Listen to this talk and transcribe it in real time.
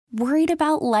Worried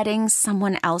about letting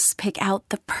someone else pick out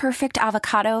the perfect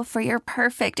avocado for your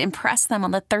perfect impress them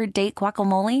on the third date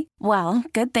guacamole? Well,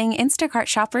 good thing Instacart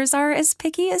shoppers are as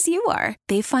picky as you are.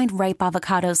 They find ripe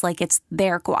avocados like it's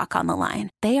their guac on the line.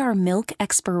 They are milk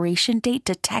expiration date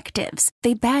detectives.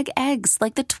 They bag eggs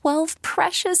like the 12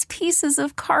 precious pieces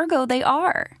of cargo they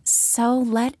are. So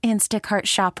let Instacart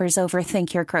shoppers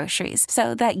overthink your groceries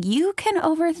so that you can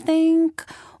overthink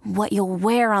what you'll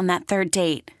wear on that third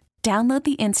date. Download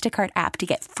the Instacart app to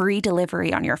get free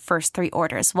delivery on your first 3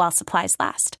 orders while supplies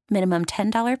last. Minimum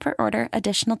 $10 per order.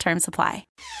 Additional terms apply.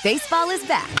 Baseball is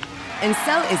back, and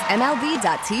so is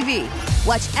MLB.tv.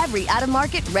 Watch every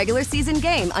out-of-market regular season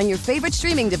game on your favorite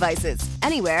streaming devices.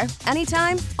 Anywhere,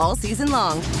 anytime, all season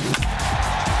long.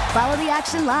 Follow the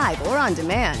action live or on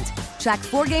demand. Track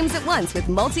 4 games at once with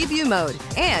multi-view mode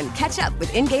and catch up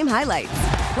with in-game highlights.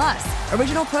 Plus,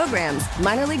 original programs,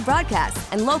 minor league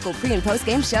broadcasts, and local pre- and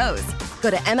post-game shows. Go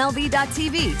to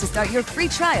MLB.tv to start your free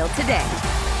trial today.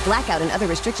 Blackout and other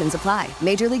restrictions apply.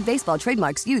 Major League Baseball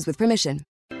trademarks used with permission.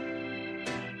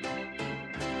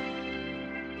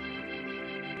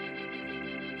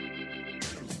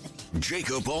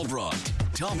 Jacob Albrocht,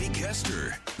 Tommy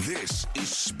Kester. This is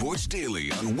Sports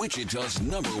Daily on Wichita's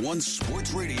 #1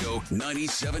 sports radio,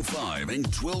 97.5 and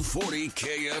 1240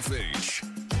 KFH.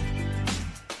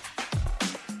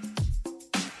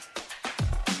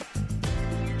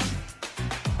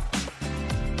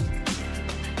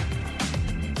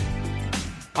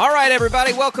 All right,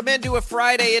 everybody, welcome into a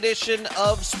Friday edition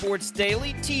of Sports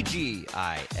Daily,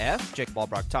 TGIF. Jacob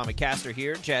Albrocht, Tommy Castor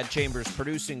here. Chad Chambers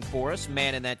producing for us,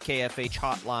 man in that KFH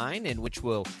hotline, in which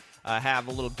we'll have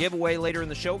a little giveaway later in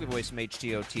the show, give away some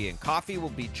HTOT and coffee. We'll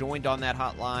be joined on that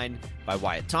hotline by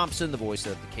Wyatt Thompson, the voice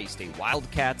of the K-State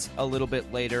Wildcats, a little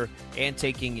bit later, and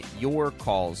taking your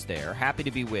calls there. Happy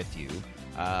to be with you.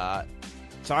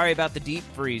 Sorry about the deep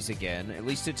freeze again. At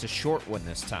least it's a short one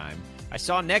this time. I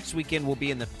saw next weekend will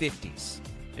be in the 50s,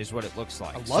 is what it looks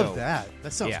like. I love that.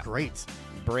 That sounds great.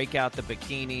 Break out the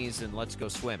bikinis and let's go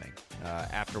swimming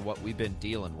after what we've been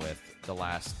dealing with the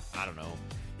last,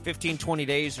 15, 20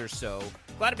 days or so.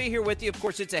 Glad to be here with you. Of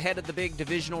course, it's ahead of the big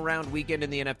divisional round weekend in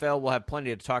the NFL. We'll have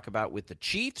plenty to talk about with the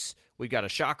Chiefs. We've got a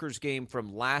Shockers game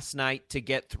from last night to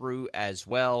get through as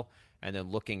well. And then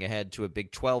looking ahead to a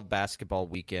Big 12 basketball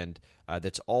weekend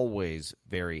that's always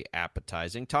very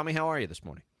appetizing. Tommy, how are you this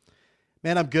morning?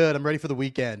 Man, I'm good. I'm ready for the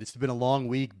weekend. It's been a long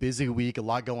week, busy week, a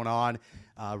lot going on.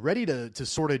 Ready to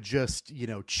sort of just,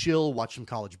 chill, watch some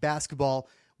college basketball,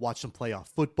 watch some playoff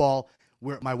football.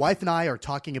 My wife and I are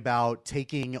talking about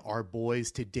taking our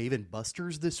boys to Dave &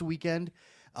 Buster's this weekend,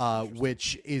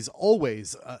 which is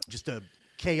always just a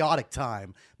chaotic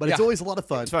time, but it's always a lot of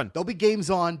fun. It's fun. There'll be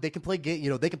games on. They can play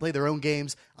they can play their own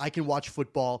games. I can watch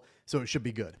football, so it should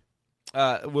be good.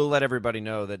 We'll let everybody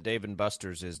know that Dave &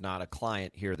 Buster's is not a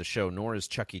client here of the show, nor is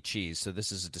Chuck E. Cheese. So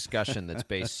this is a discussion that's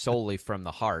based solely from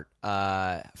the heart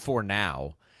for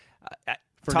now.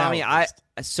 Tommy,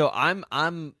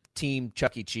 I'm team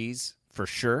Chuck E. Cheese for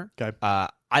sure. Okay.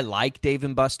 I like Dave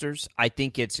 & Buster's. I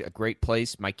think it's a great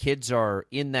place. My kids are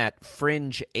in that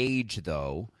fringe age,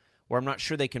 though, where I'm not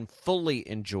sure they can fully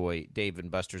enjoy Dave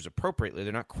 & Buster's appropriately.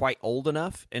 They're not quite old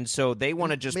enough, and so they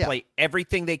want to just play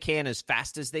everything they can as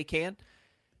fast as they can.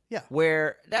 Yeah.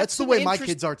 Where that's the way my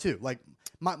kids are, too. Like,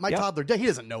 my toddler, he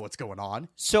doesn't know what's going on.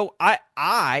 So I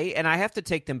have to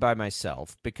take them by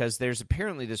myself because there's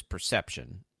apparently this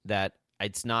perception that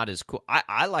it's not as cool.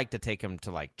 I like to take them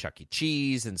to, like, Chuck E.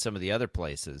 Cheese and some of the other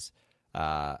places.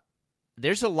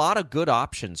 There's a lot of good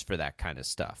options for that kind of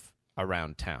stuff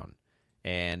around town.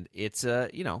 And it's all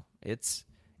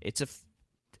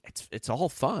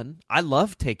fun. I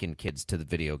love taking kids to the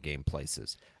video game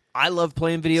places. I love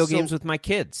playing video games with my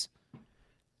kids.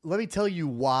 Let me tell you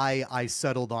why I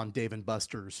settled on Dave &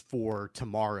 Buster's for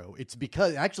tomorrow. It's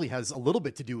because it actually has a little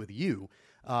bit to do with you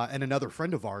and another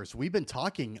friend of ours. We've been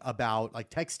talking about, like,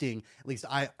 texting, at least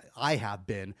I have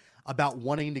been, about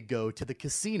wanting to go to the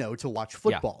casino to watch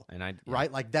football. Yeah,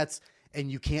 right? Like, that's... And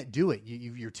you can't do it.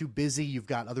 You're too busy. You've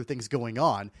got other things going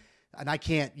on. And I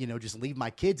can't, just leave my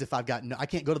kids if I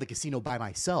can't go to the casino by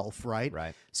myself, right?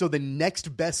 Right. So the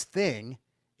next best thing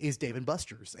is Dave &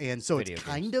 Buster's. And so it's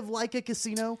kind of like a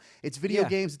casino. It's video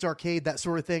games, it's arcade, that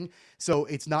sort of thing. So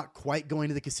it's not quite going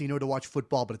to the casino to watch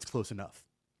football, but it's close enough.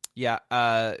 Yeah,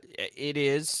 it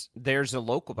is. There's a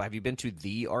local. Have you been to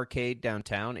the arcade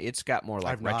downtown? It's got more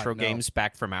like retro games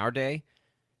back from our day.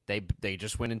 They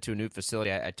just went into a new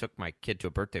facility. I took my kid to a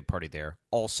birthday party there.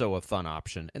 Also a fun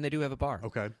option. And they do have a bar.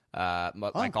 Okay.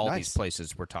 Like all these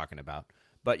places we're talking about.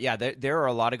 But, yeah, there are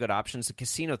a lot of good options. The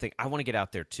casino thing, I want to get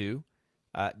out there too.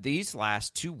 These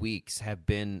last 2 weeks have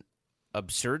been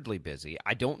absurdly busy.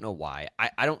 I don't know why.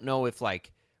 I don't know if,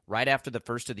 like, right after the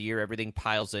first of the year, everything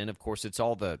piles in. Of course, it's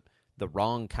all the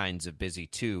wrong kinds of busy,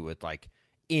 too, with, like,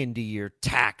 end-of-year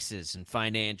taxes and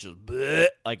financials. Bleh,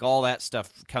 like, all that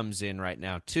stuff comes in right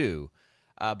now, too.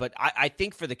 But I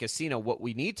think for the casino, what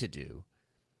we need to do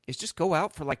is just go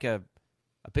out for, like, a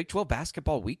Big 12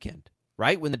 basketball weekend,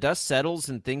 right? When the dust settles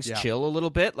and things chill a little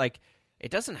bit, like, it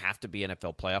doesn't have to be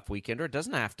NFL playoff weekend, or it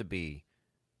doesn't have to be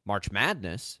March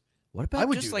Madness. What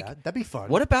about That'd be fun.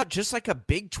 What about just like a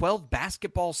Big 12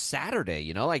 basketball Saturday?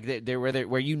 You know, like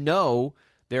where you know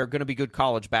there are going to be good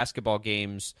college basketball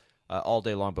games all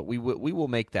day long. But we will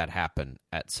make that happen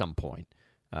at some point.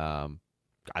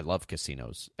 I love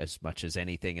casinos as much as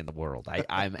anything in the world.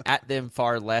 I'm at them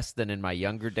far less than in my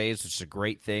younger days, which is a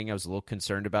great thing. I was a little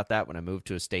concerned about that when I moved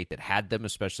to a state that had them,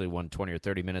 especially one 20 or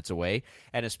 30 minutes away,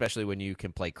 and especially when you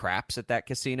can play craps at that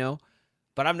casino.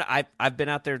 But I've been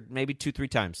out there maybe 2-3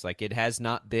 times. Like, it has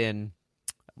not been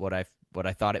what I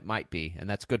thought it might be, and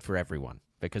that's good for everyone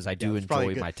because I do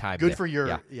enjoy my time. Good there. for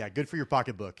your good for your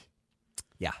pocketbook.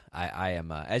 Yeah, I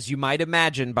am, as you might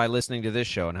imagine by listening to this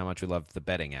show and how much we love the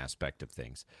betting aspect of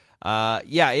things.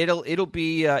 It'll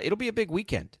be a big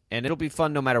weekend, and it'll be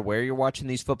fun no matter where you're watching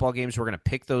these football games. We're going to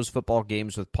pick those football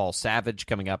games with Paul Savage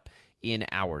coming up in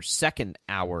our second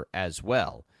hour as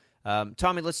well.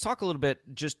 Tommy, let's talk a little bit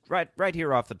just right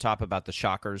here off the top about the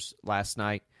Shockers last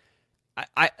night.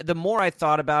 The more I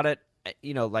thought about it,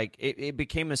 like it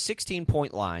became a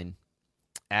 16-point line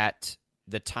at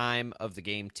the time of the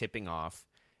game tipping off.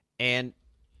 And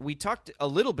we talked a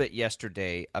little bit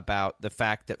yesterday about the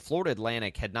fact that Florida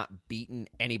Atlantic had not beaten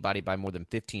anybody by more than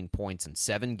 15 points in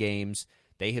 7 games.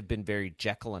 They have been very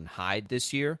Jekyll and Hyde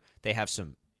this year. They have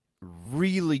some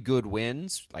really good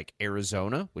wins, like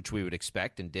Arizona, which we would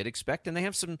expect and did expect, and they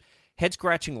have some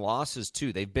head-scratching losses,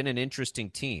 too. They've been an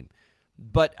interesting team.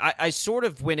 But I sort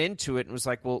of went into it and was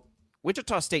like, well,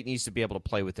 Wichita State needs to be able to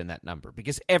play within that number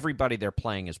because everybody they're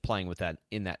playing is playing with that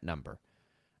in that number.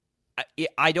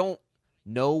 I don't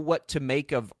know what to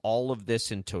make of all of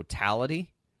this in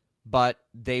totality, but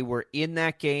they were in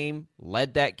that game,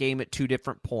 led that game at 2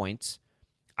 different points.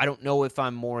 I don't know if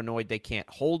I'm more annoyed they can't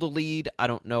hold a lead. I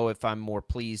don't know if I'm more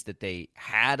pleased that they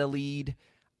had a lead.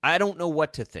 I don't know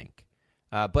what to think.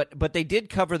 But they did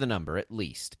cover the number at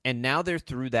least. And now they're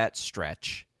through that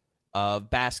stretch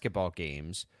of basketball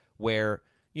games where,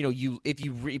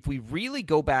 if we really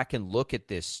go back and look at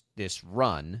this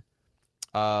run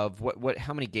of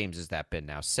how many games has that been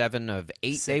now? 7 of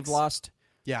 8 6. They've lost?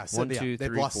 Yeah, 1, 2,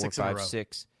 3, 4, 5,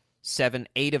 6, 7,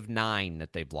 8 of 9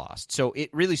 that they've lost. So it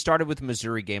really started with the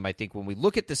Missouri game. I think when we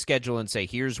look at the schedule and say,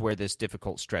 here's where this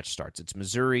difficult stretch starts. It's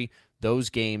Missouri, those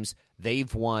games,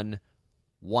 they've won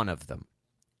one of them,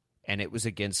 and it was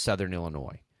against Southern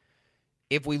Illinois.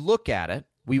 If we look at it,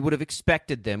 we would have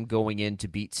expected them going in to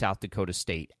beat South Dakota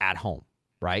State at home,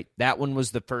 right? That one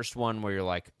was the first one where you're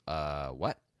like,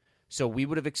 what? So we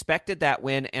would have expected that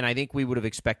win, and I think we would have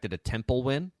expected a Temple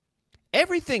win.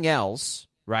 Everything else,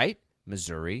 right?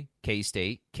 Missouri,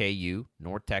 K-State, KU,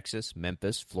 North Texas,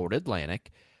 Memphis, Florida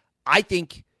Atlantic. I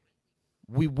think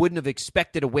we wouldn't have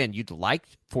expected a win. You'd like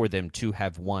for them to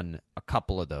have won a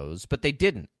couple of those, but they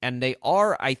didn't. And they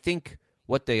are, I think,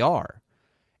 what they are.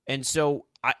 And so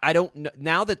I don't know.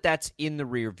 Now that that's in the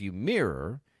rearview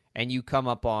mirror, and you come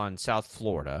up on South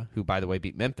Florida, who, by the way,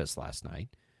 beat Memphis last night,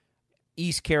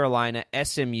 East Carolina,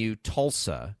 SMU,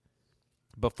 Tulsa,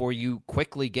 before you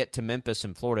quickly get to Memphis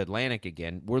and Florida Atlantic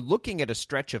again, we're looking at a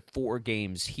stretch of 4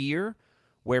 games here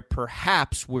where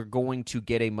perhaps we're going to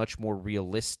get a much more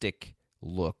realistic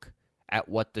look at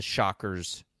what the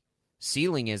Shockers'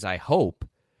 ceiling is, I hope,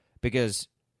 because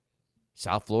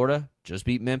South Florida just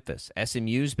beat Memphis.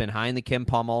 SMU's been high in the Ken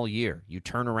Palm all year. You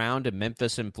turn around and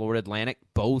Memphis and Florida Atlantic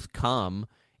both come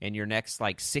in your next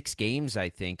 6 games, I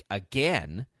think,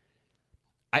 again.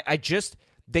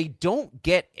 They don't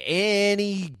get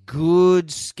any good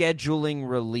scheduling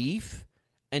relief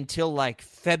until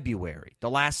February, the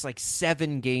last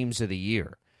 7 games of the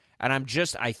year. And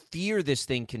I fear this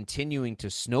thing continuing to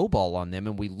snowball on them.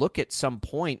 And we look at some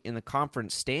point in the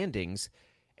conference standings,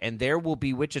 and there will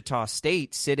be Wichita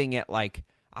State sitting at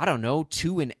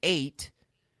 2-8.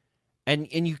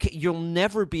 And you'll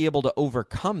never be able to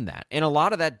overcome that. And a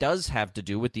lot of that does have to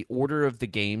do with the order of the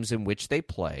games in which they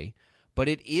play. But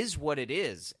it is what it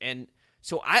is. And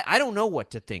so I don't know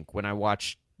what to think when I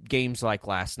watch games like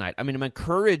last night. I mean, I'm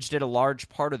encouraged at a large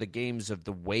part of the games of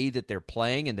the way that they're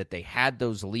playing and that they had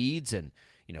those leads. And,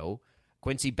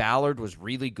 Quincy Ballard was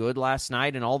really good last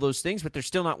night and all those things, but they're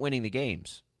still not winning the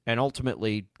games. And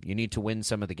ultimately, you need to win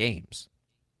some of the games.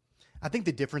 I think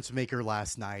the difference maker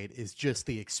last night is just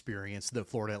the experience that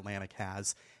Florida Atlantic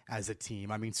has as a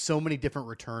team. I mean, so many different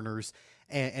returners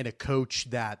and a coach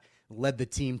that led the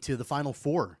team to the Final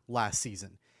Four last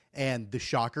season. And the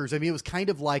Shockers, I mean, it was kind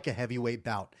of like a heavyweight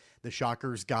bout. The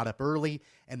Shockers got up early,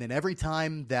 and then every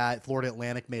time that Florida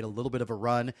Atlantic made a little bit of a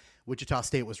run, Wichita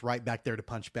State was right back there to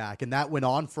punch back. And that went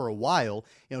on for a while.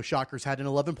 You know, Shockers had an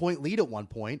 11-point lead at one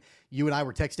point. You and I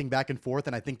were texting back and forth,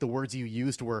 and I think the words you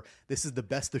used were, this is the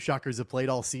best the Shockers have played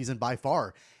all season by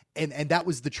far. And that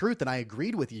was the truth, and I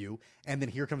agreed with you. And then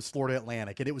here comes Florida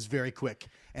Atlantic, and it was very quick.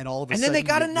 And all of a sudden... And then they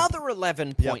got another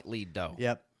 11-point lead, though.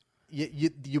 Yep.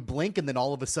 You blink, and then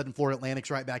all of a sudden Florida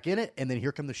Atlantic's right back in it, and then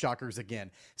here come the Shockers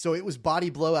again. So it was body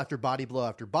blow after body blow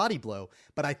after body blow,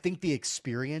 but I think the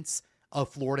experience of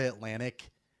Florida Atlantic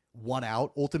won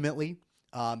out ultimately,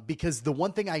 because the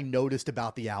one thing I noticed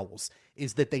about the Owls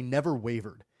is that they never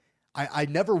wavered. I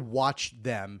never watched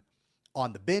them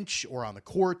on the bench or on the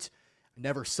court,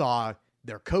 never saw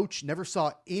their coach, never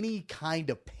saw any kind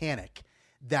of panic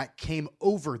that came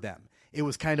over them. It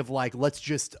was kind of like, let's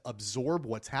just absorb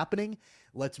what's happening.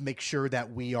 Let's make sure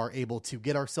that we are able to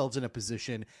get ourselves in a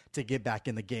position to get back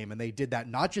in the game. And they did that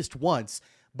not just once,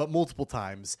 but multiple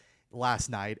times last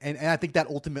night. And I think that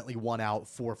ultimately won out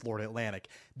for Florida Atlantic.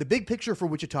 The big picture for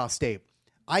Wichita State,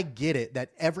 I get it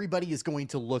that everybody is going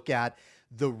to look at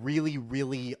the really,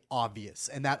 really obvious.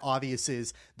 And that obvious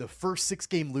is the first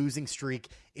 6-game losing streak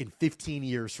in 15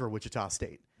 years for Wichita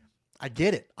State. I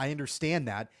get it. I understand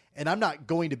that. And I'm not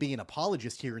going to be an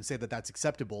apologist here and say that that's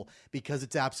acceptable, because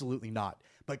it's absolutely not.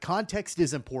 But context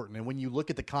is important. And when you look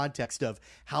at the context of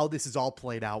how this is all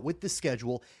played out with the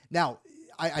schedule, now,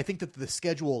 I think that the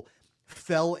schedule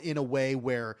fell in a way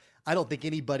where I don't think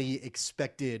anybody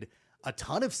expected a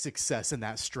ton of success in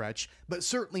that stretch, but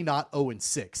certainly not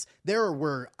 0-6. There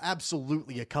were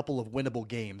absolutely a couple of winnable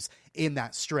games in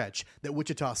that stretch that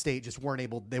Wichita State just weren't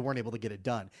able to get it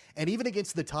done. And even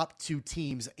against the top two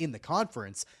teams in the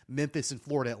conference, Memphis and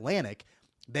Florida Atlantic,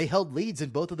 they held leads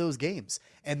in both of those games,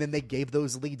 and then they gave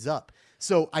those leads up.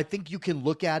 So I think you can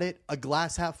look at it a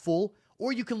glass half full,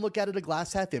 or you can look at it a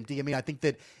glass half empty. I mean, I think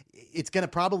that it's going to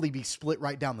probably be split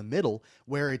right down the middle,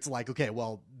 where it's like, okay,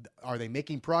 well, are they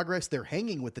making progress? They're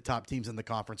hanging with the top teams in the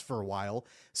conference for a while,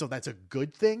 so that's a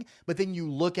good thing. But then you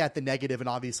look at the negative, and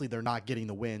obviously they're not getting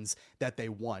the wins that they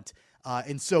want.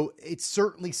 And so it's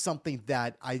certainly something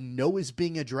that I know is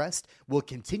being addressed, will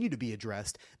continue to be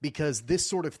addressed, because this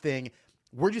sort of thing,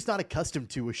 we're just not accustomed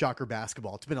to with Shocker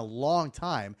basketball. It's been a long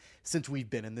time since we've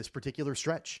been in this particular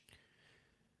stretch.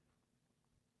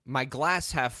 My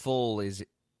glass half full is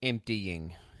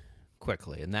emptying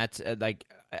quickly, and that's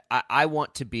I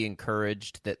want to be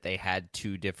encouraged that they had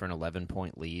two different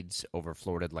 11-point leads over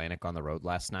Florida Atlantic on the road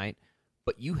last night,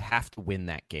 but you have to win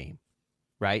that game,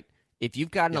 right? If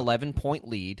you've got an 11-point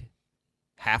lead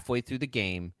halfway through the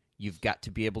game, you've got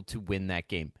to be able to win that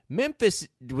game. Memphis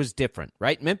was different,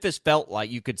 right? Memphis felt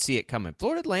like you could see it coming.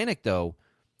 Florida Atlantic, though,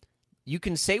 you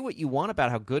can say what you want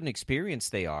about how good and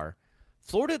experienced they are.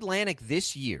 Florida Atlantic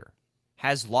this year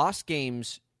has lost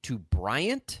games to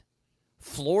Bryant,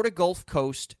 Florida Gulf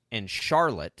Coast, and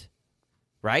Charlotte,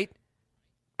 right?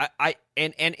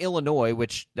 And Illinois,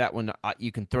 which that one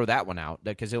you can throw that one out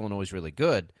because Illinois is really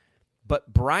good.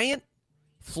 But Bryant,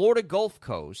 Florida Gulf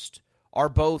Coast are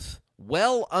both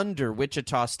well under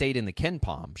Wichita State in the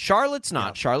KenPom. Charlotte's not.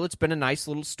 Yeah. Charlotte's been a nice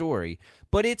little story,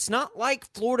 but it's not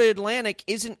like Florida Atlantic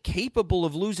isn't capable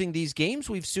of losing these games.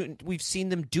 We've seen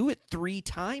them do it 3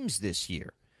 times this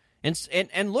year,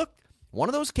 and look, one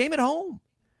of those came at home.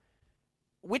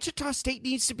 Wichita State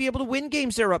needs to be able to win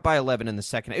games they're up by 11 in the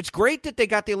second. It's great that they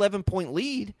got the 11-point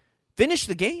lead. Finish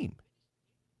the game.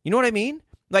 You know what I mean?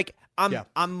 Like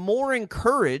I'm more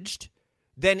encouraged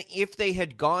than if they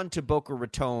had gone to Boca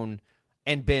Raton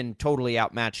and been totally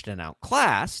outmatched and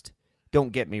outclassed.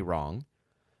 Don't get me wrong.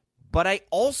 But I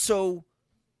also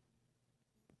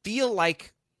feel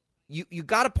like you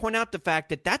got to point out the fact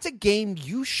that that's a game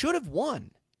you should have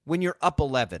won when you're up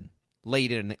 11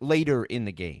 later in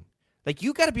the game. Like,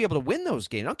 you got to be able to win those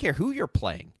games. I don't care who you're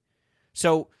playing.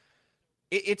 So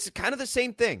it's kind of the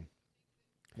same thing.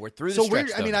 We're through the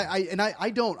stretch.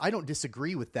 I don't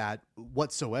disagree with that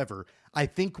whatsoever. I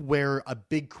think where a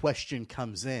big question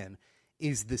comes in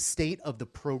is the state of the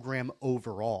program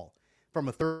overall from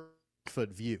a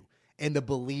 30-foot view, and the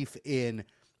belief in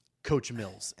Coach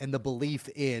Mills and the belief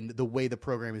in the way the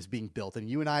program is being built. And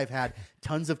you and I have had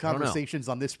tons of conversations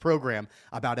on this program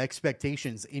about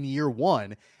expectations in year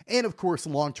one, and of course,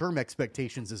 long-term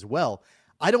expectations as well.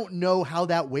 I don't know how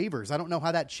that wavers. I don't know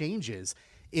how that changes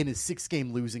in a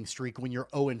 6-game losing streak when you're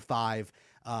 0-5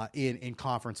 in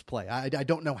conference play. I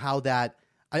don't know how that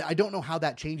I don't know how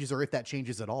that changes or if that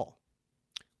changes at all.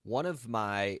 One of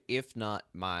my, if not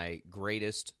my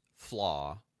greatest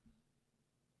flaw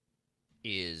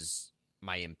is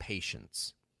my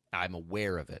impatience. I'm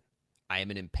aware of it. I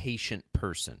am an impatient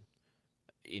person,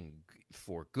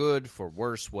 for good, for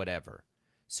worse, whatever.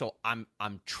 So I'm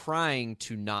trying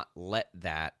to not let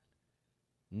that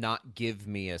not give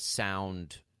me a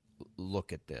sound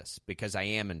look at this, because I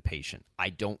am impatient. I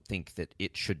don't think that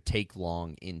it should take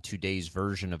long in today's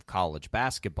version of college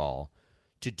basketball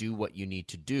to do what you need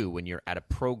to do when you're at a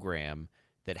program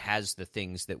that has the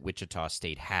things that Wichita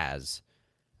State has.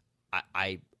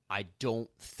 I don't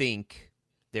think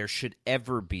there should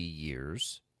ever be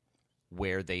years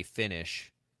where they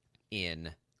finish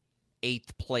in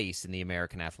 8th place in the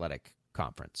American Athletic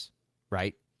Conference,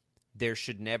 right? There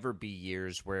should never be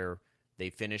years where they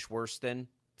finish worse than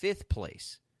 5th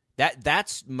place.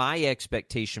 That's my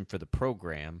expectation for the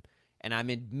program, and I'm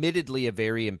admittedly a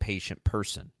very impatient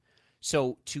person.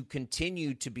 So to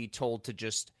continue to be told to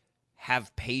just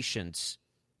have patience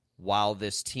while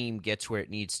this team gets where it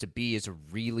needs to be is a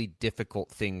really difficult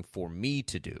thing for me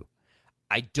to do.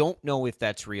 I don't know if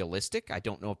that's realistic. I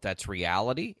don't know if that's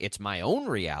reality. It's my own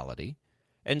reality.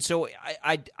 And so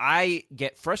I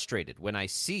get frustrated when I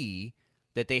see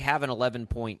that they have an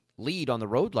 11-point lead on the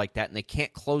road like that, and they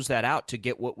can't close that out to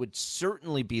get what would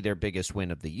certainly be their biggest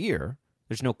win of the year.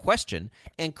 There's no question,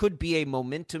 and could be a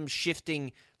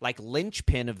momentum-shifting, like,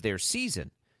 linchpin of their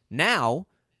season. Now,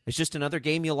 it's just another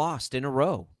game you lost in a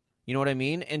row. You know what I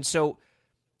mean? And so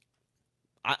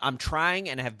I'm trying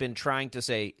and have been trying to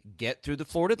say, get through the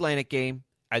Florida Atlantic game,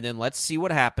 and then let's see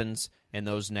what happens in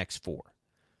those next 4.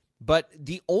 But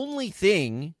the only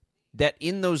thing that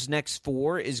in those next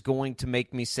 4 is going to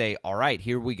make me say, all right,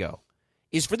 here we go,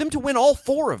 is for them to win all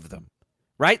 4 of them,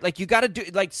 right? Like, you got to do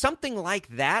like something like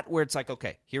that where it's like,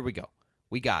 okay, here we go.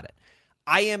 We got it.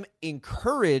 I am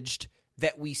encouraged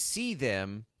that we see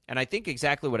them, and I think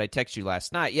exactly what I texted you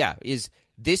last night, is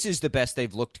this is the best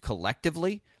they've looked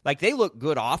collectively. Like, they look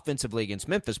good offensively against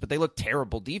Memphis, but they look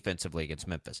terrible defensively against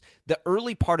Memphis. The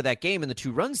early part of that game and the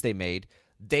 2 runs they made,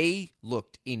 they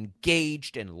looked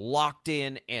engaged and locked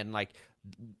in, and like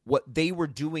what they were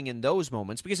doing in those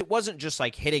moments, because it wasn't just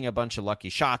like hitting a bunch of lucky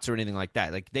shots or anything like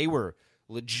that. Like, they were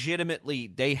legitimately,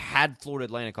 they had Florida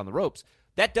Atlantic on the ropes.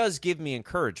 That does give me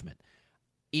encouragement.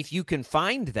 If you can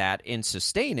find that and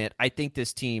sustain it, I think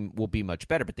this team will be much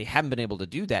better, but they haven't been able to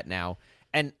do that now.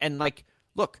 And like,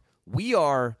 look, we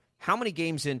are how many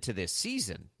games into this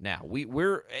season now?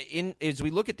 We're in, as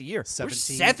we look at the year,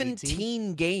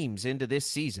 17 games into this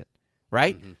season,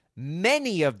 right? Mm-hmm.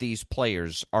 Many of these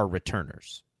players are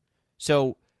returners.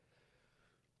 So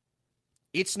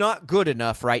it's not good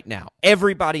enough right now.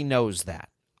 Everybody knows that.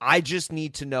 I just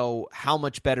need to know how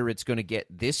much better it's going to get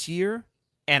this year,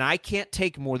 and I can't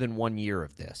take more than 1 year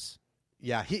of this.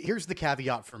 Yeah, here's the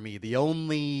caveat for me. The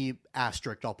only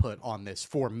asterisk I'll put on this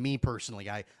for me personally,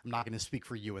 I'm not going to speak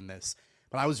for you in this,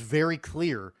 but I was very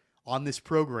clear on this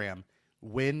program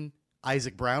when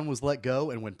Isaac Brown was let go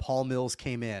and when Paul Mills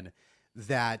came in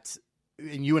that,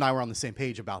 and you and I were on the same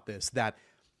page about this, that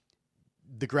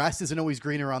the grass isn't always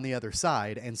greener on the other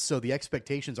side, and so the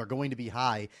expectations are going to be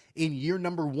high in year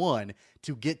number 1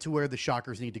 to get to where the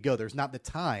Shockers need to go. There's not the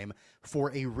time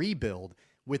for a rebuild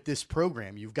with this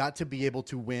program. You've got to be able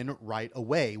to win right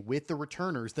away with the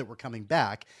returners that were coming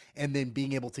back, and then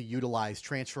being able to utilize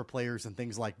transfer players and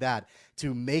things like that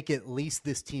to make at least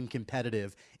this team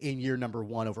competitive in year number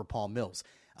 1 over Paul Mills,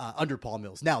 under Paul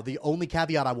Mills. Now, the only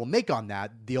caveat I will make on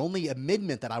that, the only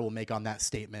amendment that I will make on that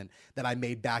statement that I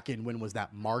made back in, when was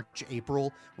that, March,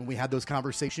 April, when we had those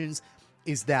conversations,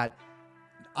 is that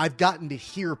I've gotten to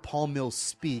hear Paul Mills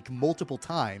speak multiple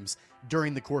times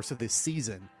during the course of this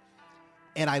season,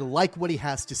 and I like what he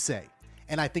has to say.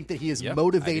 And I think that he is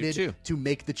motivated to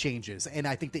make the changes. And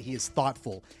I think that he is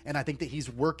thoughtful. And I think that he's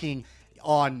working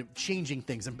on changing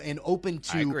things and open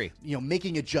to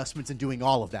making adjustments and doing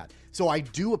all of that. So I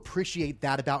do appreciate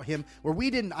that about him, where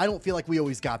I don't feel like we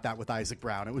always got that with Isaac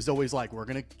Brown. It was always like, we're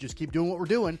going to just keep doing what we're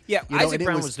doing. Yeah, Isaac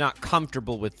Brown was not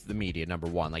comfortable with the media, number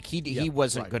one. Like, he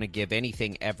wasn't going to give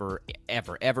anything ever.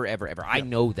 I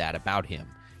know that about him.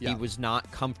 Yeah. He was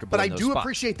not comfortable. But I do spots.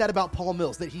 appreciate that about Paul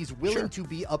Mills, that he's willing to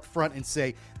be upfront and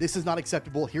say, this is not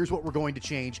acceptable. Here's what we're going to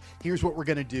change. Here's what we're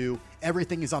going to do.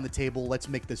 Everything is on the table. Let's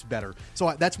make this better.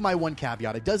 So that's my one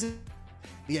caveat. It doesn't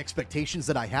the expectations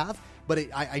that I have, but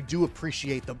I do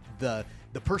appreciate the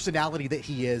personality that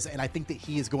he is, and I think that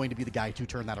he is going to be the guy to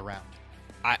turn that around.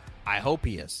 I hope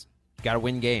he is. Got to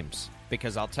win games,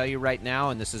 because I'll tell you right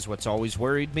now, and this is what's always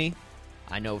worried me.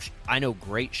 I know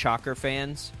great Shocker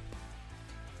fans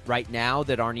right now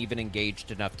that aren't even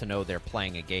engaged enough to know they're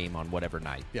playing a game on whatever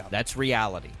night. Yeah. That's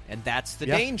reality. And that's the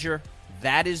danger.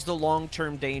 That is the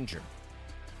long-term danger.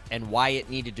 And why it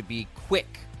needed to be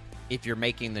quick if you're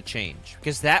making the change.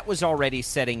 Because that was already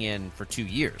setting in for 2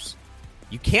 years.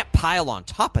 You can't pile on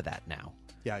top of that now.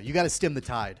 Yeah, you got to stem the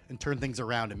tide and turn things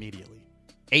around immediately.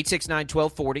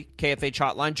 869-1240, KFH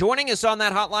hotline. Joining us on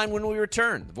that hotline when we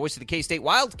return, the voice of the K-State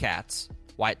Wildcats,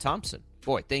 Wyatt Thompson.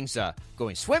 Boy, things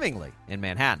going swimmingly in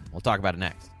Manhattan. We'll talk about it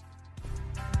next.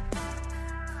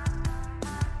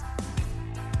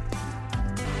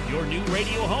 Your new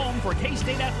radio home for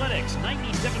K-State Athletics,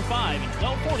 97.5 and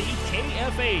 1240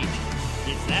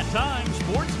 KFH. It's that time,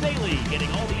 Sports Daily,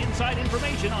 getting all the inside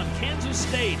information on Kansas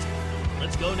State.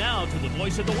 Let's go now to the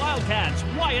voice of the Wildcats,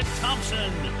 Wyatt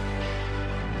Thompson.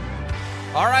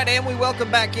 All right, and we welcome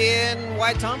back in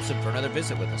Wyatt Thompson for another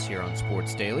visit with us here on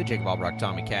Sports Daily. Jacob Albrock,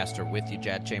 Tommy Castor with you.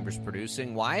 Jad Chambers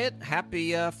producing. Wyatt,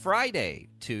 happy Friday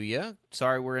to you.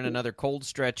 Sorry we're in another cold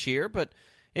stretch here, but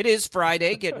it is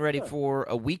Friday, getting ready for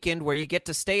a weekend where you get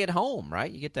to stay at home,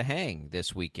 right? You get to hang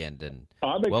this weekend and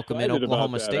welcome in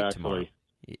Oklahoma State tomorrow.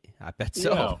 I bet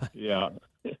so. Yeah.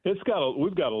 We've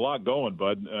got a lot going,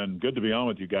 bud, and good to be on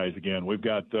with you guys again. We've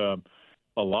got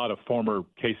a lot of former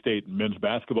K-State men's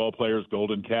basketball players,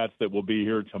 Golden Cats, that will be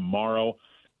here tomorrow.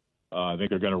 I think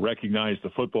they're going to recognize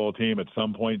the football team at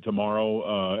some point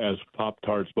tomorrow as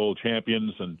Pop-Tarts Bowl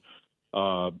champions, and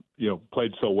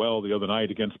played so well the other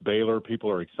night against Baylor. People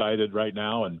are excited right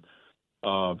now, and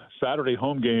Saturday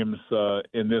home games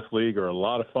in this league are a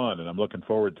lot of fun, and I'm looking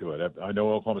forward to it. I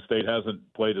know Oklahoma State hasn't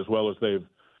played as well as they've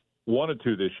wanted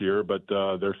to this year, but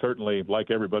they're certainly,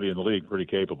 like everybody in the league, pretty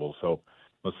capable. So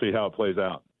let's see how it plays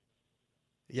out.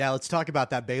 Yeah, let's talk about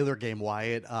that Baylor game,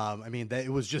 Wyatt.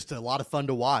 It was just a lot of fun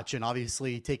to watch, and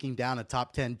obviously taking down a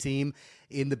top 10 team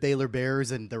in the Baylor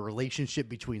Bears and the relationship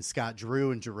between Scott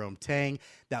Drew and Jerome Tang,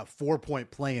 that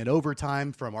 4-point play in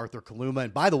overtime from Arthur Kaluma.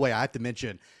 And by the way, I have to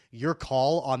mention, your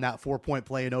call on that 4-point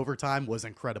play in overtime was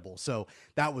incredible. So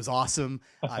that was awesome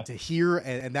to hear.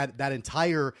 And that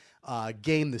entire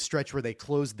game, the stretch where they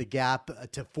closed the gap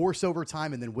to force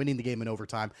overtime and then winning the game in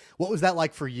overtime. What was that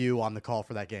like for you on the call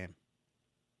for that game?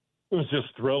 It was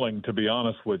just thrilling, to be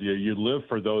honest with you. You live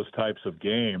for those types of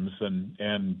games,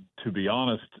 and to be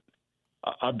honest,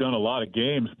 I've done a lot of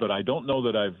games, but I don't know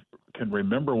that I can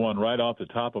remember one right off the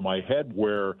top of my head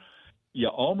where you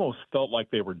almost felt like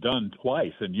they were done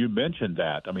twice, and you mentioned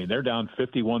that. I mean, they're down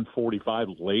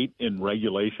 51-45 late in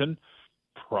regulation,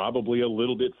 probably a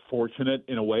little bit fortunate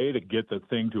in a way to get the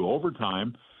thing to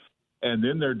overtime, and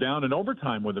then they're down in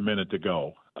overtime with a minute to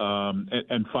go.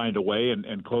 And find a way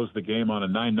and close the game on a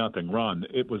 9-0 run.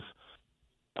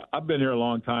 I've been here a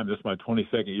long time. This is my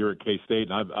 22nd year at K-State,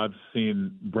 and I've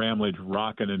seen Bramlage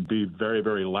rocking and be very,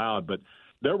 very loud. But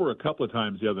there were a couple of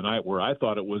times the other night where I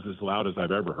thought it was as loud as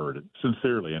I've ever heard it,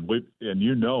 sincerely. And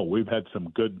we've had some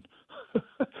good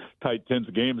tight tens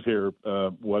of games here,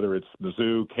 whether it's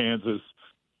Mizzou, Kansas,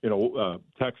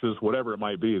 Texas, whatever it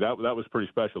might be. That was pretty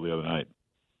special the other night.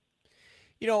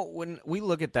 When we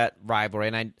look at that rivalry,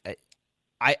 and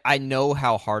I know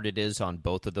how hard it is on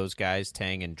both of those guys,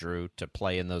 Tang and Drew, to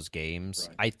play in those games.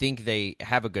 Right. I think they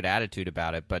have a good attitude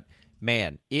about it, but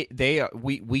man, you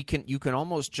can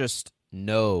almost just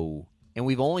know, and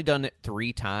we've only done it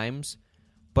 3 times,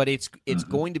 but it's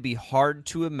going to be hard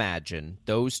to imagine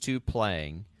those two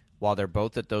playing while they're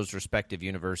both at those respective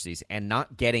universities and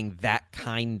not getting that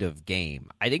kind of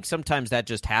game. I think sometimes that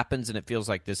just happens, and it feels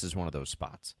like this is one of those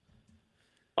spots.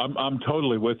 I'm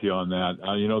totally with you on that.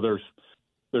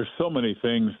 There's so many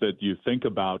things that you think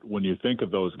about when you think of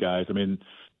those guys. I mean,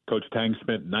 Coach Tang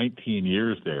spent 19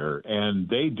 years there, and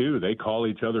they call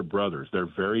each other brothers. They're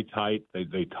very tight.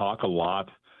 They talk a lot.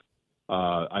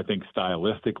 I think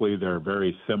stylistically they're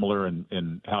very similar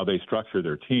in how they structure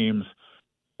their teams.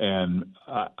 And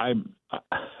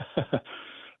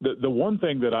the one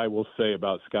thing that I will say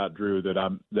about Scott Drew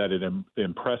that it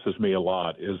impresses me a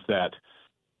lot is that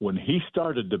when he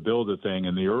started to build a thing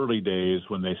in the early days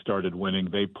when they started winning,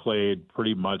 they played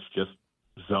pretty much just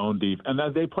zone deep. And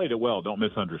they played it well, don't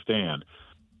misunderstand.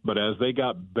 But as they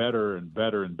got better and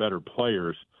better and better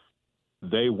players,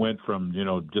 they went from,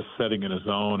 just setting in a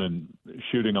zone and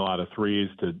shooting a lot of threes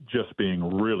to just being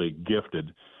really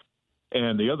gifted.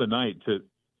 And the other night,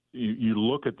 you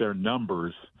look at their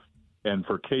numbers, and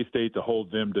for K-State to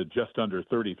hold them to just under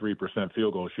 33%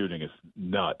 field goal shooting is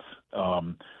nuts.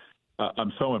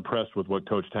 I'm so impressed with what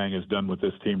Coach Tang has done with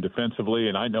this team defensively,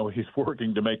 and I know he's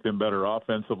working to make them better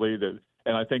offensively.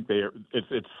 And I think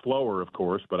it's slower, of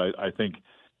course, but I think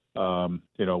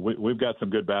we've got some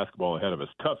good basketball ahead of us.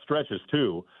 Tough stretches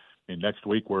too. I mean, next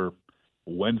week we're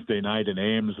Wednesday night in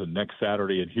Ames and next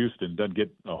Saturday in Houston. Doesn't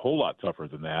get a whole lot tougher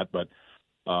than that, but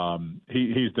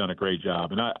he's done a great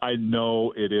job. And I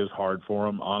know it is hard for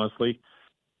him, honestly,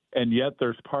 and yet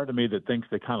there's part of me that thinks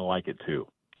they kind of like it too.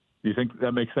 Do you think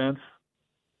that makes sense?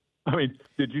 I mean,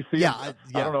 did you see? Yeah, I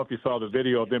don't know if you saw the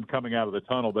video of them coming out of the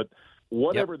tunnel, but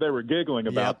whatever they were giggling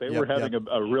about, they were having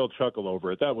a real chuckle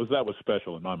over it. That was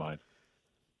special in my mind.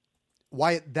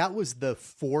 Wyatt, that was the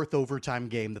fourth overtime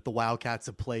game that the Wildcats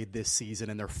have played this season,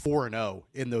 and they're 4-0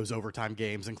 in those overtime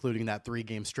games, including that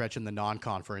 3-game stretch in the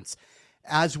non-conference.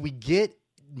 As we get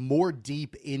more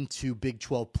deep into Big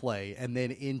 12 play and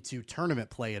then into tournament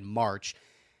play in March,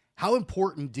 how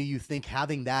important do you think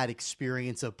having that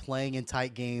experience of playing in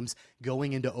tight games,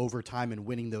 going into overtime and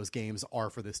winning those games are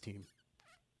for this team?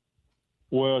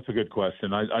 Well, it's a good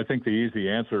question. I think the easy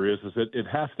answer is that it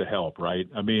has to help, right?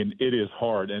 I mean, it is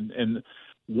hard. And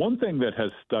one thing that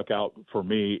has stuck out for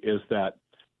me is that,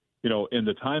 you know, in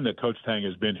the time that Coach Tang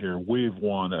has been here, we've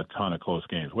won a ton of close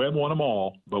games. We haven't won them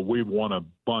all, but we've won a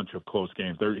bunch of close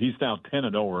games. He's now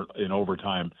 10-0 in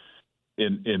overtime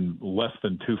in less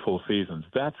than 2 full seasons.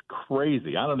 That's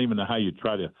crazy. I don't even know how you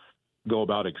try to go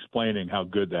about explaining how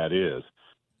good that is.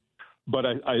 But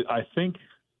I think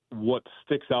what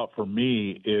sticks out for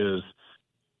me is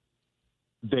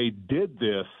they did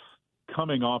this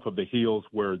coming off of the heels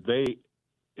where they,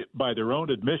 by their own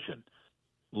admission,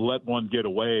 let one get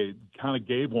away, kind of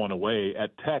gave one away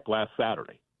at Tech last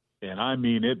Saturday. And I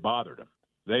mean, it bothered them.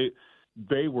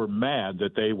 They were mad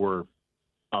that they were,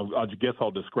 I guess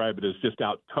I'll describe it as just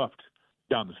out toughed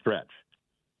down the stretch.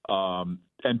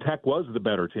 And Tech was the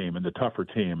better team and the tougher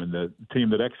team and the team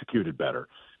that executed better.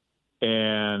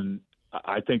 And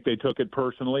I think they took it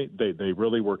personally. They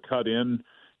really were cut in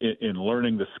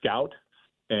learning the scout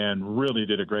and really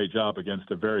did a great job against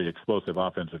a very explosive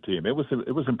offensive team. It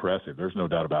was impressive. There's no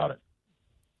doubt about it.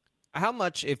 How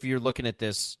much, if you're looking at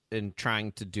this and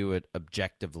trying to do it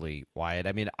objectively, Wyatt?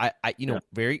 I mean,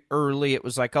 very early it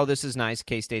was like, oh, this is nice.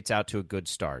 K-State's out to a good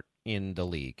start in the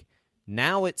league.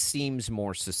 Now it seems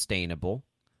more sustainable.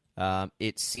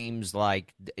 It seems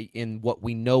like in what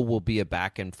we know will be a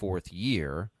back and forth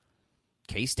year,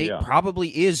 K-State probably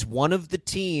is one of the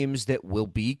teams that will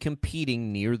be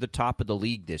competing near the top of the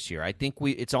league this year. I think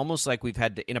it's almost like we've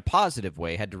had to, in a positive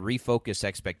way, had to refocus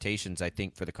expectations, I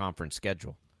think, for the conference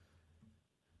schedule.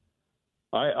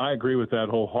 I agree with that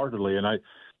wholeheartedly. And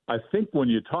I think when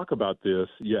you talk about this,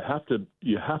 you have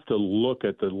to look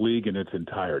at the league in its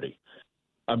entirety.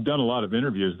 I've done a lot of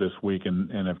interviews this week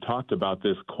and have talked about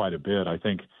this quite a bit. I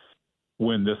think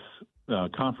when this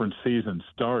conference season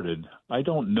started, I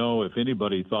don't know if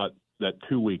anybody thought that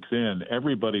 2 weeks in,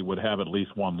 everybody would have at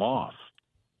least one loss.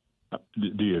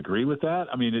 Do you agree with that?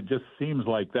 I mean, it just seems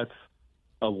like that's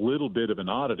a little bit of an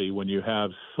oddity when you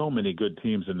have so many good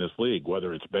teams in this league,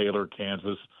 whether it's Baylor,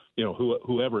 Kansas,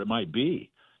 whoever it might be.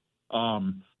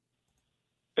 And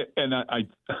I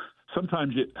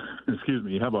sometimes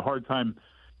you have a hard time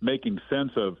making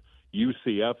sense of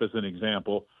UCF as an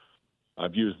example.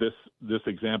 I've used this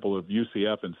example of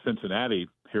UCF in Cincinnati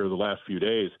here the last few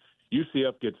days.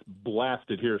 UCF gets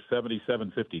blasted here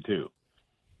 77-52.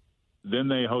 Then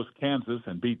they host Kansas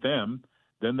and beat them.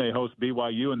 Then they host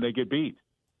BYU and they get beat.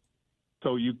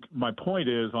 So my point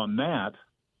is on that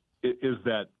is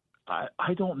that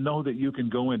I don't know that you can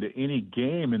go into any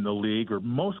game in the league or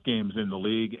most games in the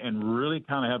league and really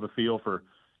kind of have a feel for,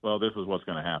 well, this is what's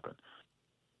going to happen.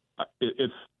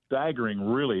 It's staggering,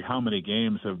 really, how many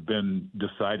games have been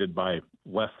decided by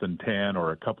less than 10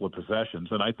 or a couple of possessions,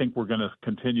 and I think we're going to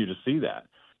continue to see that.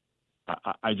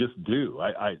 I just do.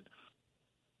 I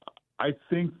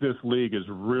think this league is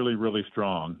really, really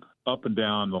strong up and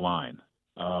down the line.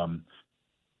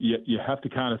 You have to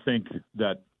kind of think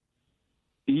that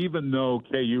even though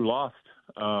KU lost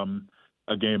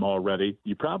a game already,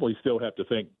 you probably still have to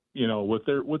think, with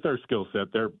their skill set,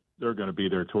 they're going to be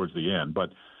there towards the end.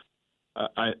 But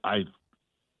I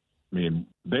mean,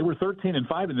 they were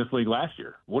 13-5 in this league last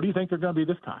year. What do you think they're going to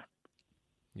be this time?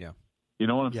 Yeah. You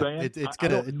know what I'm saying? I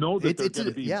don't know that they're going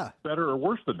to be better or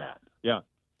worse than that. Yeah.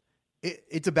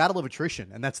 It's a battle of attrition,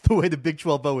 and that's the way the Big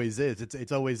 12 always is.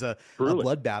 It's always a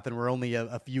bloodbath, and we're only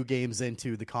a few games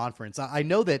into the conference. I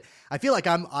know that I feel like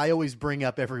I always bring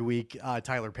up every week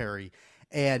Tyler Perry,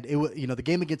 and the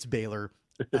game against Baylor,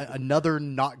 another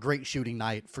not great shooting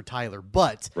night for Tyler,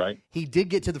 but he did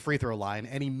get to the free throw line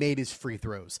and he made his free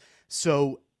throws.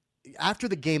 So after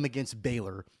the game against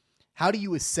Baylor, how do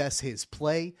you assess his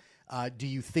play? Do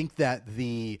you think that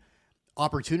the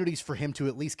opportunities for him to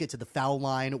at least get to the foul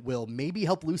line will maybe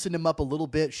help loosen him up a little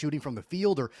bit shooting from the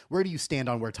field, or where do you stand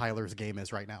on where Tyler's game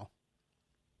is right now?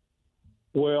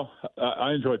 Well,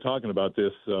 I enjoy talking about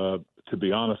this, to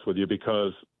be honest with you,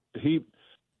 because the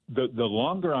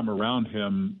longer I'm around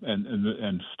him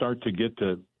and start to get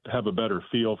to have a better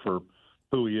feel for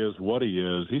who he is, what he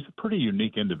is, he's a pretty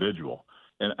unique individual.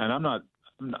 And I'm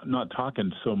not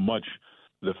talking so much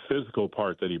the physical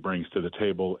part that he brings to the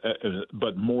table,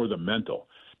 but more the mental.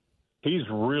 He's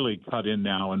really cut in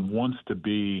now and wants to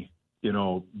be,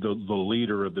 the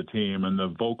leader of the team and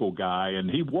the vocal guy, and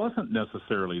he wasn't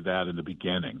necessarily that in the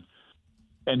beginning.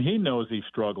 And he knows he's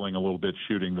struggling a little bit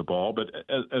shooting the ball, but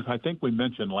as I think we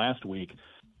mentioned last week,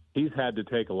 he's had to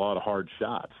take a lot of hard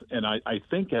shots. And I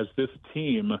think as this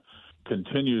team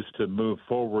continues to move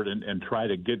forward and try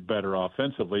to get better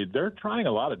offensively, they're trying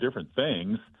a lot of different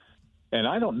things. And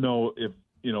I don't know if,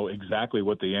 exactly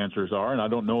what the answers are, and I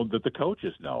don't know that the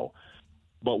coaches know.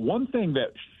 But one thing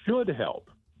that should help,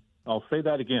 I'll say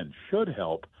that again, should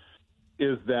help,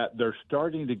 is that they're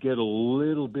starting to get a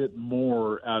little bit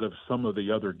more out of some of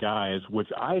the other guys, which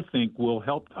I think will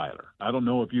help Tyler. I don't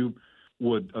know if you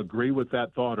would agree with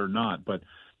that thought or not, but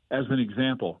as an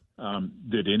example,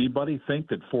 did anybody think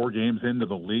that 4 games into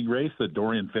the league race that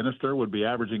Dorian Finister would be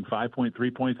averaging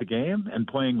 5.3 points a game and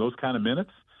playing those kind of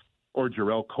minutes? Or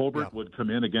Jarrell Colbert would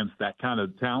come in against that kind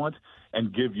of talent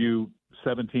and give you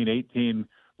 17, 18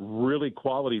 really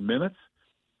quality minutes?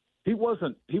 He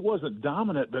wasn't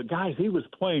dominant, but guys, he was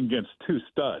playing against 2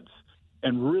 studs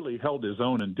and really held his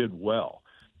own and did well.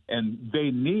 And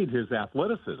they need his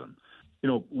athleticism.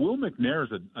 Will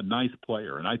McNair's a nice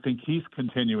player, and I think he's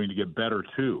continuing to get better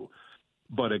too.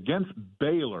 But against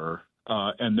Baylor,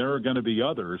 and there are going to be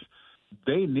others,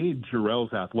 they need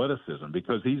Jarrell's athleticism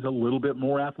because he's a little bit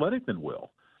more athletic than Will.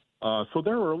 So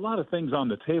there are a lot of things on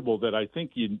the table that I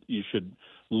think you should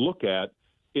look at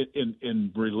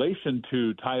in relation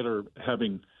to Tyler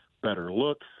having better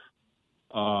looks,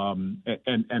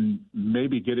 and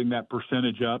maybe getting that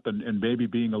percentage up and maybe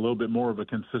being a little bit more of a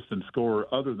consistent scorer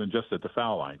other than just at the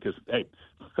foul line. Because, hey,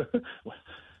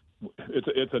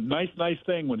 it's a nice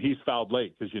thing when he's fouled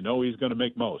late because he's going to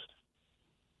make most.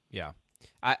 Yeah.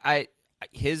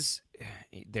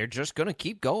 They're just going to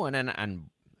keep going and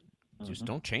just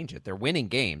don't change it. They're winning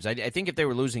games. I think if they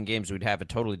were losing games, we'd have a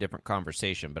totally different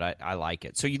conversation, but I like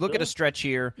it. So you look at a stretch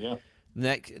here. Yeah.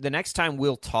 The next time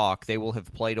we'll talk, they will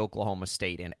have played Oklahoma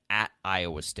State and at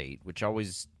Iowa State, which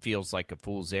always feels like a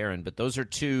fool's errand. But those are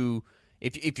two.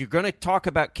 If you're going to talk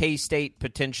about K-State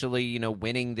potentially,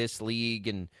 winning this league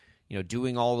and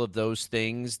doing all of those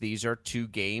things, these are 2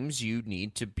 games you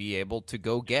need to be able to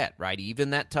go get, right?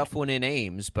 Even that tough one in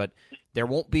Ames, but there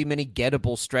won't be many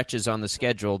gettable stretches on the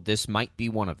schedule. This might be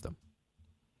one of them.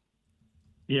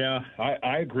 Yeah,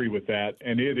 I agree with that,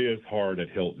 and it is hard at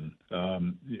Hilton.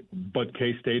 But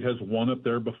K-State has won up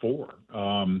there before.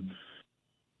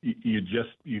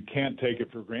 You can't take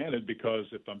it for granted because,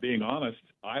 if I'm being honest,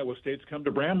 Iowa State's come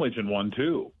to Bramlage and won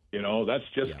too. That's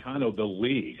just kind of the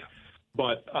league.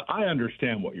 But I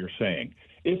understand what you're saying.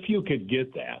 If you could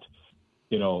get that,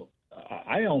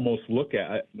 I almost look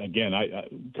at, again,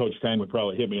 Coach Stang would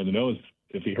probably hit me in the nose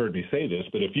if he heard me say this,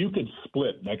 but if you could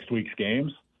split next week's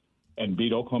games and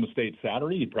beat Oklahoma State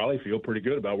Saturday, you'd probably feel pretty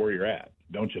good about where you're at,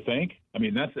 don't you think? I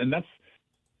mean, that's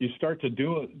you start to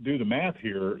do the math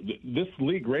here. This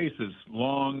league race is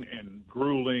long and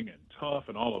grueling and tough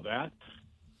and all of that,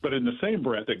 but in the same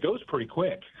breath, it goes pretty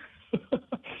quick.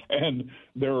 And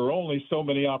there are only so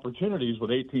many opportunities with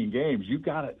 18 games. You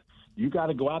got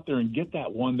to go out there and get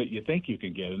that one that you think you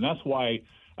can get. And that's why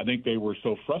I think they were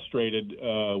so frustrated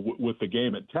with the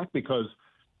game at Tech, because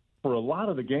for a lot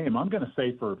of the game, I'm going to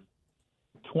say for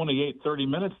 28, 30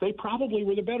 minutes, they probably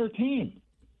were the better team.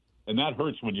 And that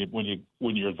hurts when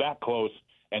you're that close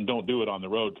and don't do it on the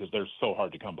road because they're so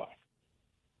hard to come by.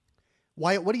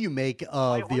 Wyatt, what do you make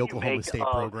of the Oklahoma State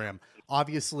program?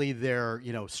 Obviously, they're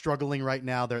struggling right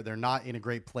now. They're not in a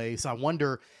great place. I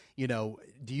wonder, do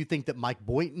you think that Mike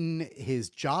Boynton, his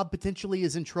job potentially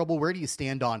is in trouble? Where do you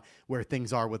stand on where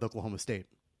things are with Oklahoma State?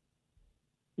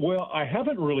 Well, I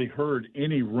haven't really heard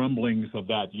any rumblings of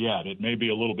that yet. It may be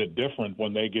a little bit different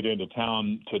when they get into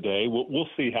town today. We'll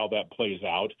see how that plays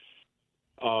out.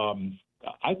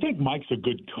 I think Mike's a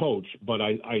good coach, but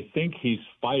I think he's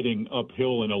fighting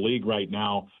uphill in a league right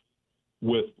now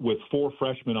with 4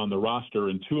 freshmen on the roster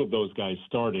and 2 of those guys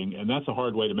starting, and that's a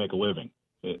hard way to make a living.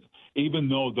 Even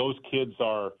though those kids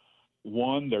are,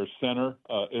 their center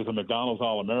is a McDonald's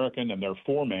All-American, and their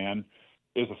 4-man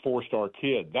is a 4-star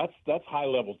kid. That's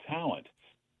high-level talent.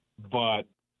 But,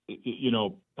 I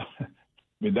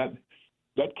mean,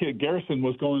 that kid Garrison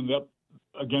was going up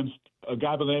against a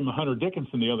guy by the name of Hunter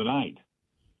Dickinson the other night.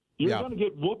 You're going to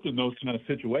get whooped in those kind of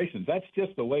situations. That's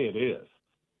just the way it is.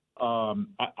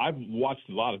 I've watched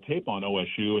a lot of tape on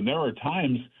OSU, and there are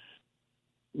times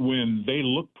when they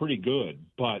look pretty good.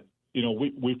 But,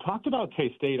 we've talked about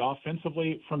K-State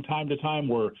offensively from time to time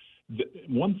where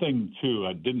one thing, too,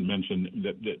 I didn't mention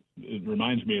that it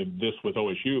reminds me of this with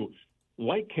OSU.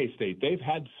 Like K-State, they've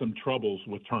had some troubles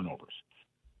with turnovers.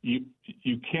 You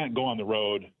can't go on the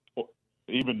road,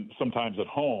 even sometimes at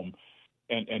home,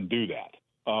 and do that.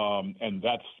 And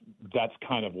that's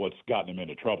kind of what's gotten them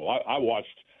into trouble. I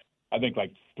watched, I think,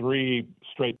 like 3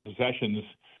 straight possessions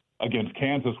against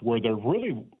Kansas where they're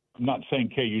really – I'm not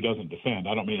saying KU doesn't defend.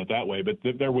 I don't mean it that way. But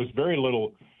there was very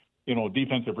little,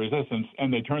 defensive resistance,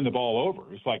 and they turned the ball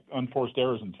over. It's like unforced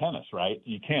errors in tennis, right?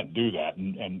 You can't do that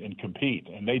and compete.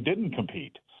 And they didn't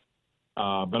compete.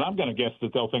 But I'm going to guess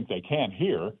that they'll think they can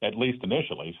here, at least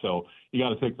initially. So you got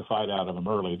to take the fight out of them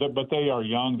early. But they are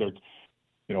young.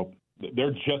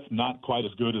 They're just not quite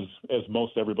as good as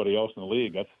most everybody else in the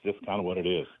league. That's just kind of what it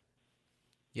is.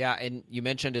 Yeah, and you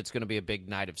mentioned it's going to be a big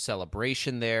night of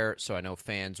celebration there, so I know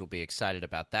fans will be excited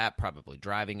about that, probably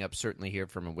driving up, certainly here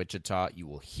from Wichita. You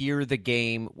will hear the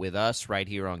game with us right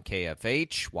here on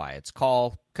KFH. Wyatt's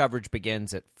Call coverage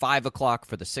begins at 5 o'clock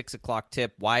for the 6 o'clock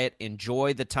tip. Wyatt,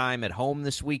 enjoy the time at home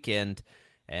this weekend,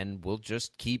 and we'll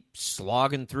just keep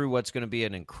slogging through what's going to be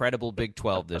an incredible Big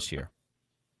 12 this year.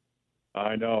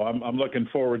 I know. I'm looking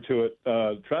forward to it.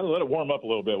 Try to let it warm up a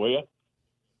little bit, will you?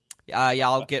 Yeah,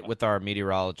 I'll get with our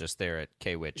meteorologist there at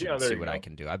K-Witch and see what I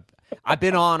can do. I've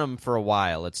been on them for a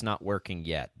while. It's not working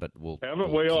yet, but we'll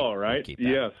all, right?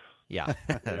 Yes. Yeah.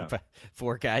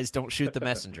 Four guys don't shoot the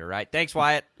messenger, right? Thanks,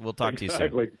 Wyatt. We'll talk to you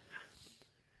soon.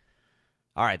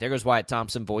 All right, there goes Wyatt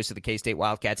Thompson, voice of the K-State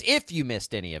Wildcats. If you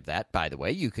missed any of that, by the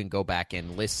way, you can go back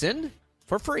and listen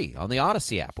for free on the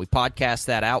Odyssey app. We podcast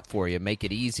that out for you, make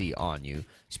it easy on you.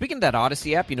 Speaking of that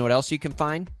Odyssey app, you know what else you can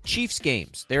find? Chiefs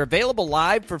games. They're available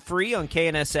live for free on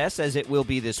KNSS, as it will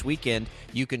be this weekend.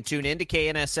 You can tune into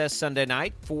KNSS Sunday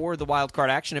night for the wild card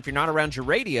action. If you're not around your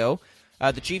radio,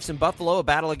 the Chiefs in Buffalo, a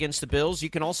battle against the Bills, you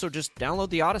can also just download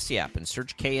the Odyssey app and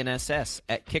search KNSS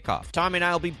at kickoff. Tommy and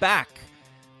I will be back.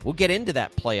 We'll get into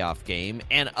that playoff game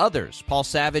and others. Paul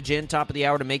Savage in, top of the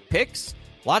hour to make picks.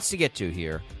 Lots to get to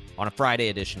here on a Friday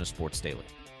edition of Sports Daily.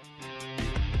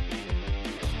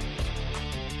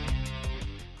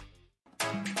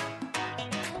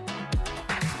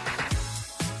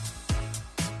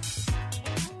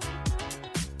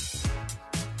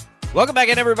 Welcome back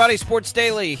in, everybody. Sports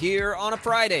Daily here on a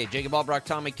Friday. Jacob Albrock,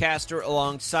 Tommy Castor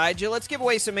alongside you. Let's give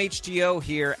away some HTO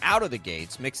here out of the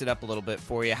gates. Mix it up a little bit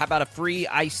for you. How about a free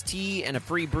iced tea and a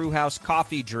free Brewhouse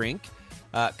coffee drink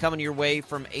coming your way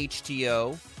from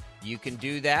HTO? You can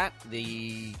do that.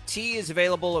 The tea is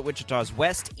available at Wichita's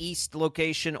West East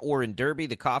location or in Derby.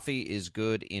 The coffee is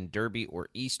good in Derby or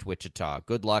East Wichita.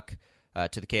 Good luck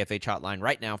to the KFH hotline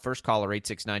right now. First caller,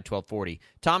 869-1240.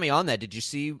 Tommy, on that, did you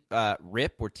see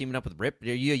Rip? We're teaming up with Rip. Are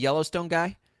you a Yellowstone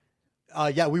guy?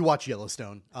 Yeah, we watch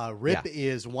Yellowstone. Rip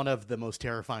is one of the most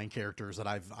terrifying characters that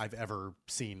I've ever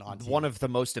seen on TV. One of the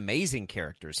most amazing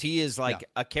characters. He is like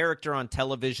a character on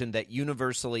television that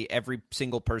universally every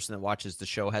single person that watches the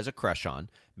show has a crush on.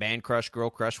 Man crush, girl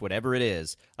crush, whatever it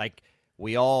is. Like,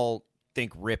 we all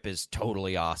think Rip is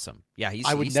totally awesome. Yeah,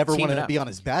 I would never want to be on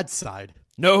his bad side.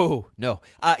 No.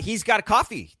 He's got a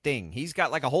coffee thing. He's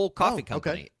got like a whole coffee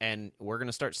company, and we're going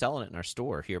to start selling it in our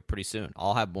store here pretty soon.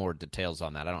 I'll have more details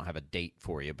on that. I don't have a date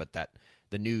for you, but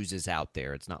the news is out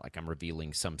there. It's not like I'm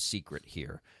revealing some secret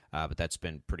here, but that's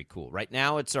been pretty cool. Right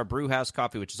now, it's our Brewhouse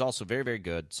coffee, which is also very, very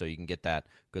good, so you can get that.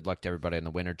 Good luck to everybody in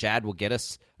the winner. Jad will get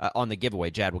us, on the giveaway,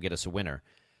 Jad will get us a winner.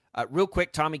 Real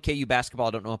quick, Tommy, KU basketball,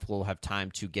 I don't know if we'll have time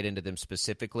to get into them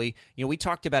specifically. You know, we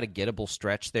talked about a gettable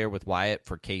stretch there with Wyatt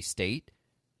for K-State.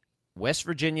 West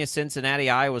Virginia, Cincinnati,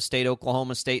 Iowa State,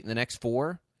 Oklahoma State in the next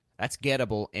 4, that's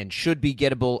gettable and should be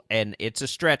gettable, and it's a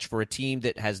stretch for a team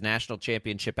that has national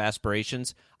championship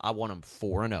aspirations. I want them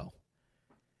 4-0.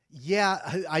 Yeah,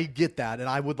 I get that, and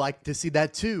I would like to see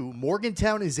that too.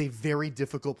 Morgantown is a very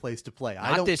difficult place to play.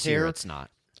 I don't this care. Year, it's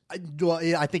not.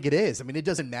 I think it is. I mean, it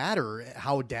doesn't matter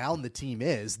how down the team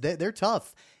is. They're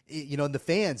tough. And the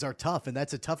fans are tough, and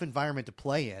that's a tough environment to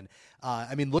play in.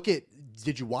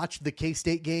 Did you watch the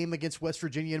K-State game against West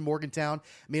Virginia and Morgantown?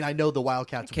 I mean, I know the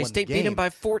Wildcats won the game. K-State beat them by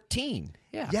 14.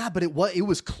 Yeah, but it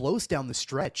was close down the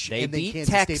stretch. They beat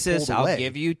Texas. I'll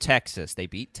give you Texas. They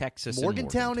beat Texas.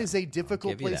 Morgantown is a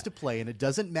difficult place to play, and it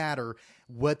doesn't matter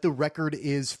what the record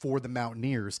is for the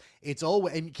Mountaineers. It's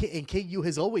always and KU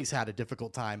has always had a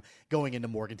difficult time going into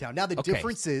Morgantown. Now the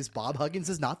difference is Bob Huggins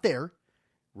is not there.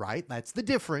 Right? That's the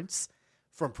difference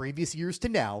from previous years to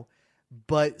now.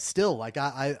 But still, like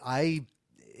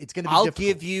it's going to be I'll difficult.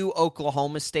 give you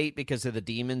Oklahoma State because of the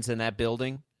demons in that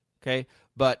building, okay?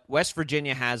 But West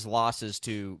Virginia has losses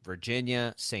to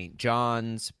Virginia, St.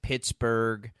 John's,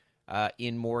 Pittsburgh,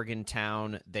 in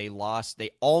Morgantown. They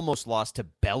almost lost to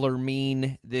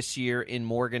Bellarmine this year in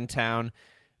Morgantown.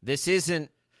 This isn't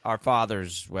our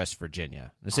father's West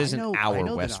Virginia. This isn't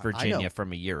our West Virginia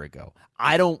from a year ago.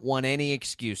 I don't want any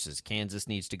excuses. Kansas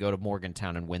needs to go to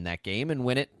Morgantown and win that game and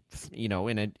win it,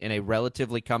 in a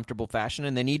relatively comfortable fashion,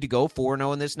 and they need to go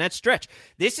 4-0 in this next stretch.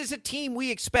 This is a team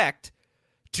we expect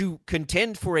to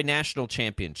contend for a national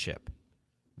championship.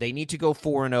 They need to go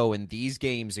 4-0 in these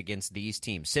games against these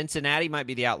teams. Cincinnati might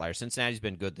be the outlier. Cincinnati's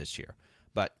been good this year.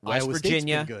 But West Iowa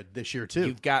Virginia State's been good this year too.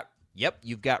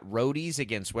 You've got roadies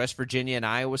against West Virginia and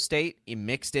Iowa State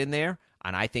mixed in there,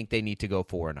 and I think they need to go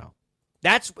 4-0.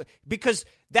 That's because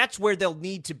that's where they'll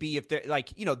need to be if they're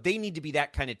they need to be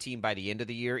that kind of team by the end of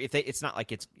the year. It's not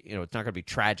like it's not going to be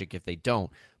tragic if they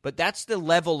don't, but that's the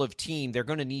level of team they're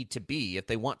going to need to be if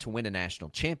they want to win a national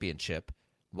championship.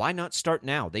 Why not start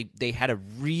now? They had a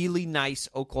really nice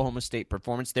Oklahoma State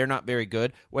performance. They're not very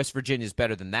good. West Virginia's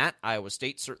better than that. Iowa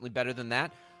State's certainly better than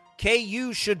that.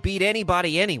 KU should beat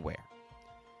anybody anywhere.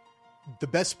 The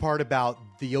best part about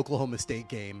the Oklahoma State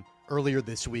game earlier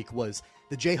this week was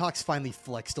the Jayhawks finally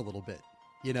flexed a little bit,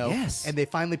 Yes. And they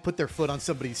finally put their foot on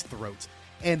somebody's throat.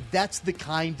 And that's the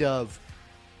kind of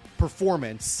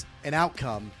performance and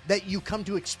outcome that you come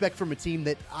to expect from a team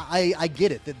that I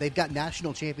get it, that they've got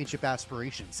national championship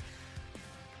aspirations.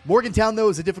 Morgantown, though,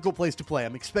 is a difficult place to play.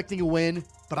 I'm expecting a win,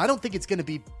 but I don't think it's going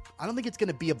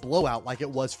to be a blowout like it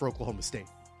was for Oklahoma State.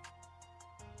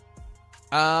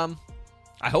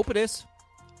 I hope it is.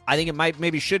 I think it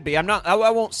maybe should be. I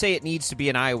won't say it needs to be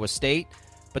in Iowa State,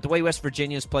 but the way West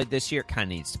Virginia's played this year, it kind of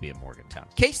needs to be in Morgantown.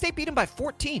 K-State beat them by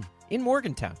 14 in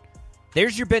Morgantown.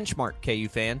 There's your benchmark, KU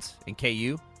fans. And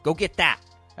KU, go get that.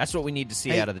 That's what we need to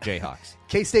see out of the Jayhawks.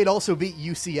 K-State also beat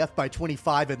UCF by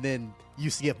 25, and then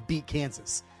UCF beat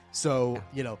Kansas. So,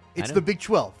 it's the Big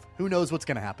 12. Who knows what's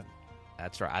going to happen?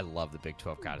 That's right. I love the Big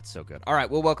 12. God, it's so good. All right,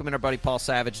 we'll welcome in our buddy Paul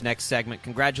Savage next segment.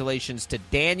 Congratulations to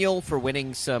Daniel for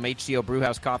winning some HTO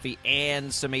Brewhouse coffee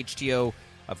and some HTO,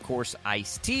 of course,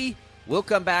 iced tea. We'll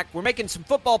come back. We're making some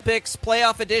football picks,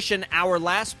 playoff edition, our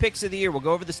last picks of the year. We'll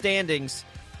go over the standings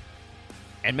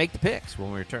and make the picks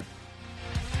when we return.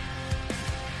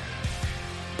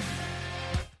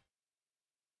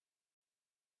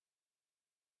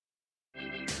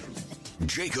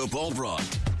 Jacob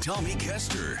Albrocht, Tommy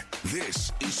Kester.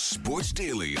 This is Sports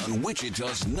Daily on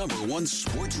Wichita's #1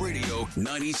 sports radio,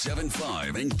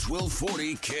 97.5 and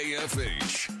 1240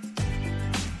 KFH.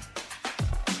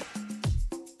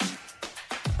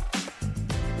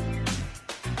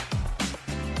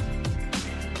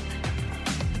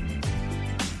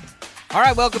 All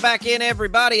right, welcome back in,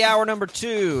 everybody. Hour number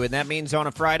 2, and that means on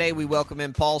a Friday we welcome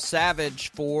in Paul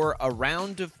Savage for a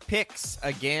round of picks.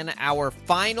 Again, our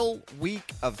final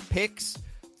week of picks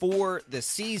for the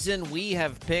season. We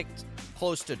have picked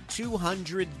close to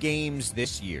 200 games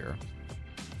this year.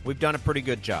 We've done a pretty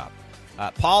good job.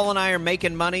 Paul and I are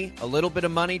making money, a little bit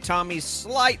of money. Tommy's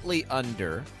slightly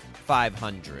under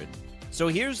 500. So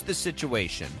here's the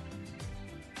situation.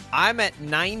 I'm at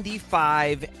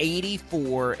 95,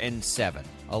 84, and 7.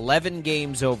 11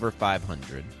 games over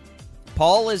 500.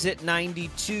 Paul is at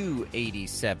 92,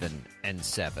 87, and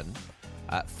 7.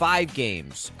 5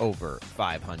 games over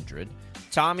 500.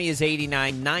 Tommy is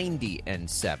 89, 90, and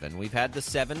 7. We've had the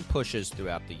 7 pushes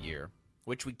throughout the year,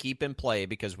 which we keep in play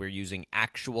because we're using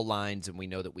actual lines and we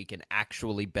know that we can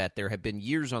actually bet. There have been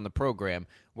years on the program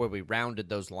where we rounded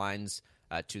those lines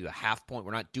to the half point.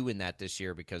 We're not doing that this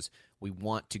year because we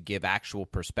want to give actual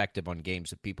perspective on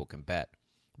games that people can bet.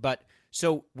 But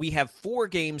so we have 4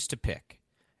 games to pick,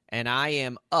 and I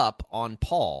am up on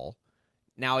Paul.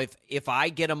 Now, if I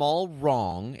get them all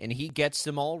wrong and he gets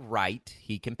them all right,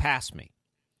 he can pass me.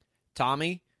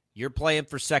 Tommy, you're playing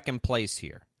for second place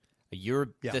here.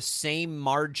 You're the same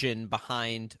margin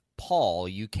behind Paul.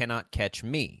 You cannot catch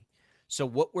me. So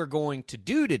what we're going to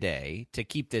do today to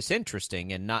keep this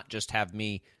interesting and not just have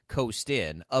me coast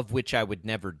in, of which I would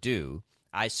never do,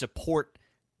 I support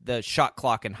the shot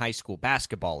clock in high school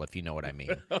basketball, if you know what I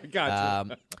mean.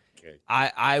 Gotcha. Okay.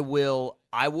 I will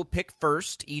pick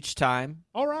first each time.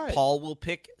 All right. Paul will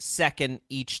pick second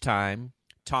each time.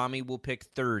 Tommy will pick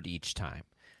third each time.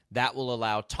 That will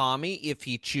allow Tommy, if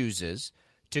he chooses,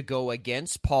 to go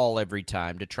against Paul every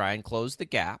time to try and close the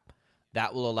gap.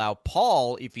 That will allow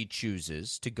Paul, if he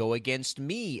chooses, to go against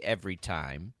me every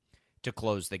time to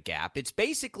close the gap. It's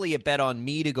basically a bet on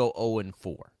me to go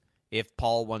 0-4 if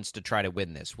Paul wants to try to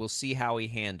win this. We'll see how he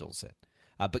handles it.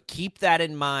 But keep that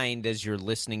in mind as you're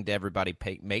listening to everybody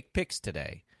make picks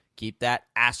today. Keep that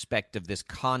aspect of this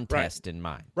contest in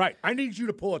mind. Right. I need you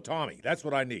to pull a Tommy. That's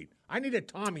what I need. I need a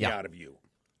Tommy out of you.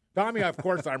 Tommy, of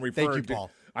course, I'm referring to.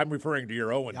 Paul. I'm referring to your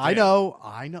 0-10. I know.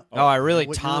 Oh, I really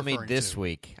Tommied this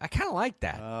week. I kind of like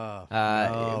that.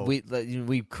 No.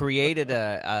 We created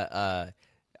a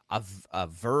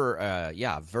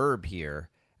verb here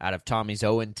out of Tommy's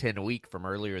 0-10 week from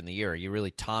earlier in the year. You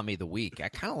really Tommy the week. I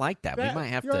kind of like that. We might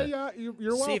have to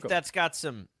you're see if that's got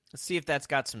some. Let's see if that's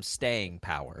got some staying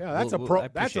power. Yeah, that's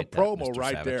that's a promo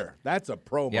right Savage. There. That's a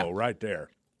promo right there.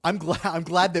 I'm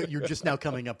glad that you're just now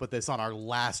coming up with this on our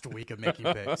last week of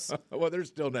making picks. Well, there's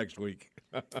still next week.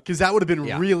 Because that would have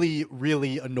been really,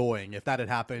 really annoying if that had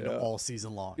happened all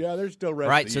season long. Yeah, there's still rest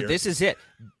right, of the so year. This is it.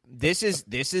 This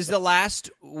is the last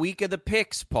week of the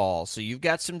picks, Paul. So you've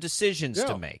got some decisions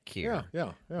to make here.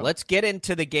 Yeah. Let's get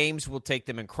into the games. We'll take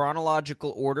them in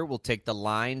chronological order. We'll take the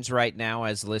lines right now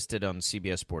as listed on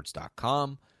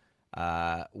CBSSports.com.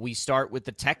 We start with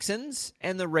the Texans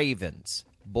and the Ravens.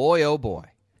 Boy, oh boy.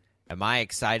 Am I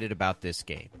excited about this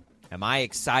game? Am I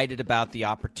excited about the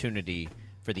opportunity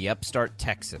for the upstart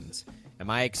Texans? Am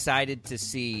I excited to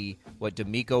see what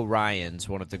DeMeco Ryans,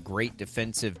 one of the great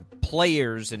defensive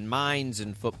players and minds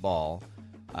in football,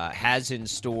 has in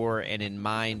store and in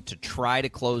mind to try to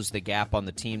close the gap on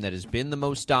the team that has been the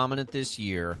most dominant this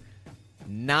year?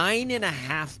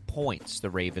 9.5 points the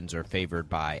Ravens are favored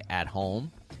by at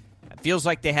home. It feels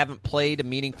like they haven't played a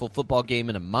meaningful football game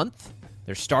in a month.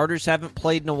 Their starters haven't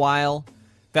played in a while.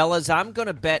 Fellas, I'm going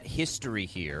to bet history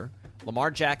here.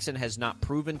 Lamar Jackson has not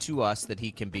proven to us that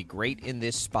he can be great in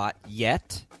this spot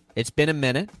yet. It's been a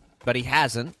minute, but he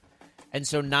hasn't. And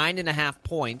so 9.5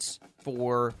 points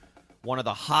for one of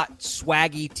the hot,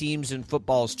 swaggy teams in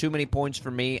football is too many points for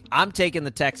me. I'm taking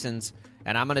the Texans,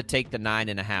 and I'm going to take the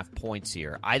 9.5 points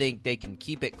here. I think they can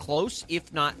keep it close,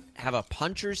 if not have a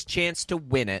puncher's chance to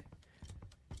win it.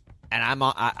 And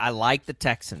I like the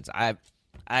Texans.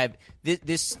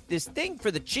 This thing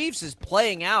for the Chiefs is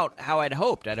playing out how I'd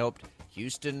hoped. I'd hoped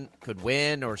Houston could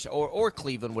win, or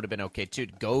Cleveland would have been okay too.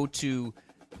 To go to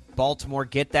Baltimore,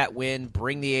 get that win,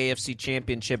 bring the AFC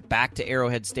Championship back to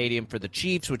Arrowhead Stadium for the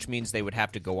Chiefs, which means they would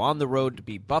have to go on the road to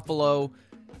beat Buffalo.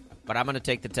 But I'm going to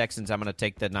take the Texans. I'm going to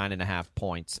take the 9.5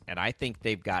 points, and I think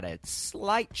they've got a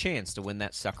slight chance to win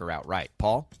that sucker outright.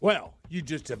 Paul? Well, you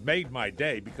just have made my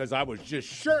day because I was just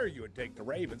sure you would take the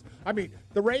Ravens. I mean,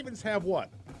 the Ravens have what?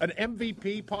 An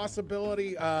MVP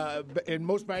possibility in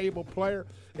most valuable player.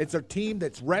 It's a team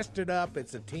that's rested up.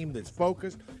 It's a team that's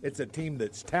focused. It's a team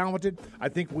that's talented. I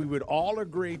think we would all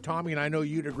agree, Tommy, and I know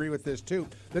you'd agree with this too,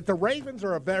 that the Ravens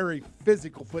are a very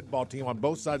physical football team on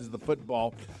both sides of the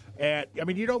football. And, I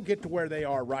mean, you don't get to where they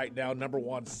are right now, number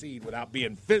one seed, without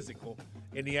being physical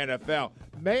in the NFL.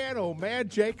 Man, oh man,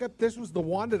 Jacob, this was the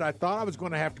one that I thought I was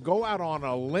going to have to go out on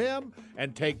a limb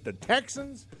and take the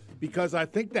Texans because I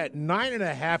think that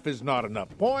 9.5 is not enough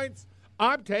points.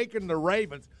 I'm taking the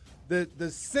Ravens.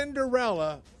 The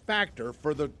Cinderella factor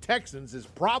for the Texans is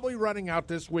probably running out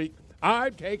this week.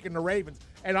 I'm taking the Ravens,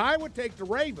 and I would take the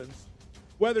Ravens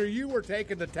whether you were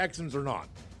taking the Texans or not.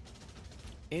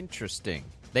 Interesting.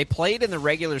 They played in the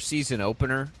regular season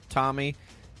opener, Tommy.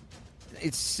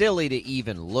 It's silly to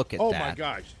even look at that. Oh, my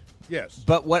gosh. Yes.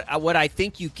 But what I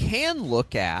think you can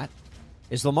look at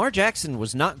is Lamar Jackson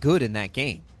was not good in that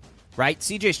game, right?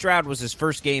 C.J. Stroud was his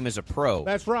first game as a pro.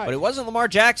 That's right. But it wasn't Lamar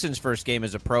Jackson's first game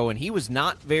as a pro, and he was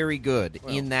not very good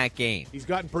in that game. He's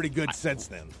gotten pretty good since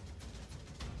then.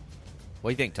 What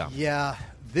do you think, Tom? Yeah,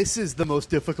 this is the most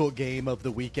difficult game of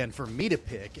the weekend for me to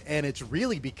pick, and it's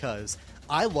really because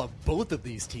I love both of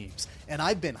these teams, and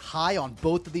I've been high on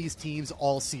both of these teams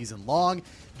all season long.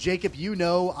 Jacob, you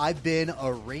know I've been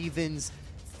a Ravens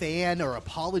fan or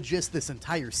apologist this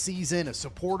entire season, a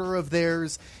supporter of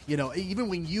theirs. You know, even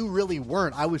when you really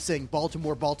weren't, I was saying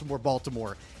Baltimore, Baltimore,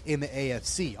 Baltimore in the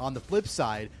AFC. On the flip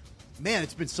side, man,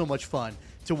 it's been so much fun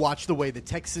to watch the way the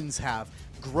Texans have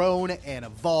grown and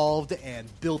evolved and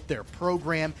built their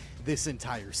program this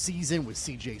entire season with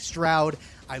C.J. Stroud.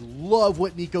 I love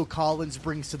what Nico Collins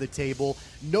brings to the table.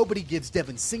 Nobody gives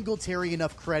Devin Singletary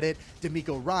enough credit.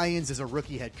 DeMeco Ryans is a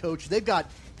rookie head coach. They've got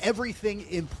everything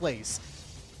in place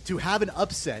to have an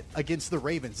upset against the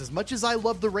Ravens. As much as I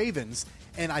love the Ravens,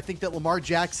 and I think that Lamar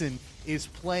Jackson is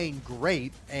playing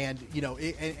great, and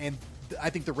and I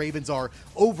think the Ravens are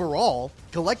overall,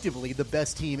 collectively, the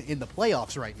best team in the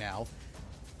playoffs right now.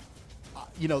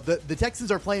 The Texans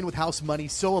are playing with house money.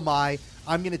 So am I.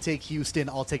 I'm going to take Houston.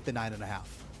 I'll take the 9.5.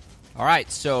 All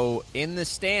right, so in the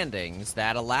standings,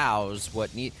 that allows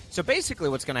so basically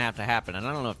what's going to have to happen, and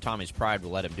I don't know if Tommy's pride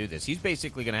will let him do this, he's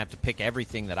basically going to have to pick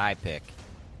everything that I pick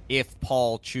if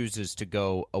Paul chooses to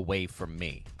go away from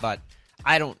me. But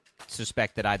I don't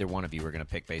suspect that either one of you are going to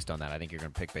pick based on that. I think you're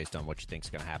going to pick based on what you think is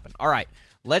going to happen. All right,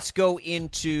 let's go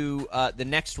into the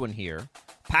next one here.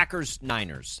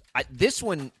 Packers-Niners. This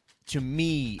one, to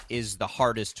me, is the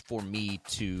hardest for me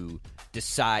to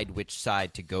decide which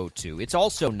side to go to. It's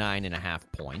also 9.5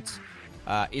 points.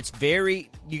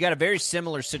 You got a very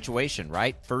similar situation,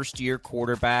 right? First-year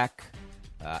quarterback,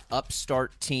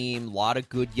 upstart team, a lot of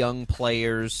good young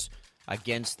players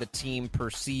against the team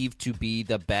perceived to be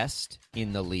the best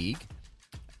in the league,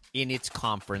 in its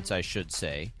conference, I should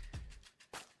say.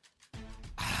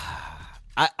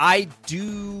 I'm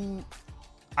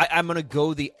going to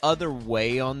go the other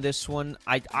way on this one.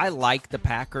 I like the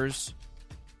Packers.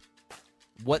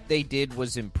 What they did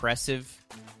was impressive.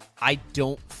 I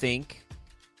don't think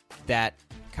that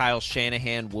Kyle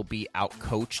Shanahan will be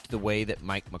outcoached the way that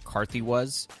Mike McCarthy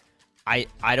was. I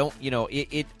don't,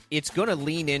 it's going to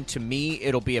lean into me.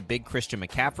 It'll be a big Christian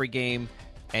McCaffrey game,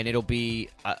 and it'll be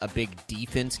a big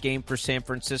defense game for San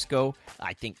Francisco.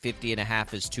 I think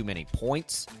 50.5 is too many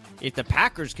points. If the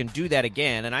Packers can do that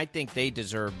again, and I think they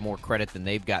deserve more credit than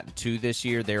they've gotten to this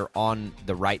year, they're on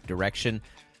the right direction.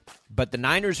 But the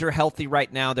Niners are healthy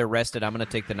right now. They're rested. I'm going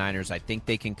to take the Niners. I think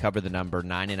they can cover the number,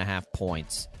 9.5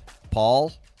 points.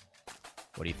 Paul,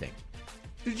 what do you think?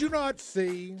 Did you not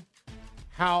see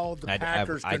how the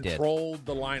Packers controlled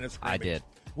the line of scrimmage? I did.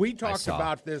 We talked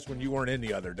about this when you weren't in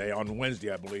the other day, on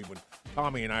Wednesday, I believe, when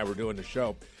Tommy and I were doing the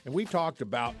show. And we talked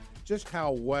about just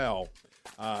how well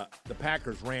the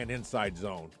Packers ran inside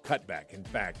zone, cutback. In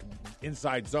fact,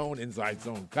 inside zone,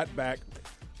 cutback.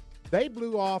 They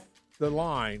blew off the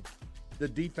line, the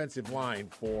defensive line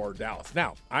for Dallas.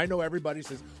 Now, I know everybody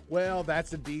says, well,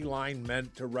 that's a D-line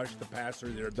meant to rush the passer.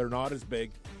 They're not as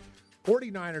big.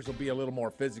 49ers will be a little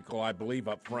more physical, I believe,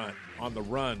 up front on the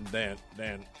run than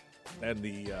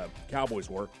the Cowboys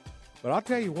were. But I'll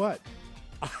tell you what,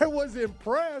 I was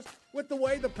impressed with the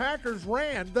way the Packers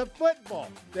ran the football.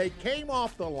 They came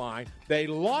off the line, they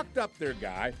locked up their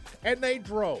guy, and they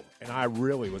drove. And I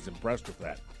really was impressed with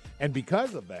that. And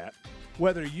because of that,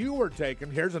 whether you were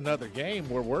taking, here's another game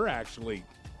where we're actually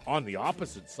on the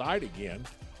opposite side again.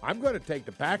 I'm going to take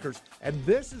the Packers, and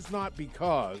this is not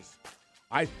because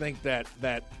I think that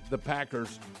the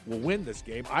Packers will win this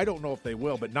game. I don't know if they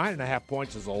will, but 9.5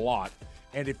 points is a lot.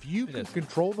 And if you can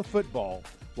control the football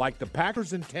like the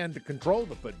Packers intend to control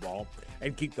the football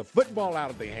and keep the football out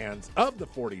of the hands of the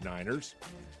 49ers,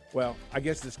 well, I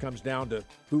guess this comes down to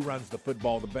who runs the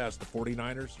football the best, the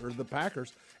 49ers or the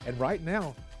Packers. And right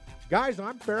now, guys,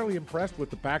 I'm fairly impressed with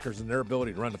the Packers and their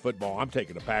ability to run the football. I'm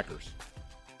taking the Packers.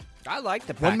 I like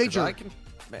the Packers.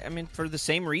 I mean, for the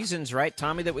same reasons, right,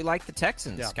 Tommy, that we like the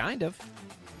Texans, kind of.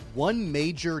 One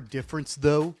major difference,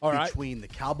 though, between the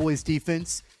Cowboys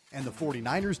defense and the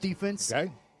 49ers defense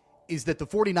is that the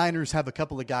 49ers have a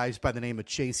couple of guys by the name of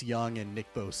Chase Young and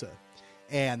Nick Bosa,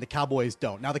 and the Cowboys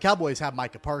don't. Now, the Cowboys have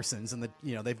Micah Parsons, and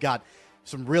they've got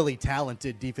some really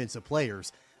talented defensive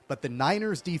players, but the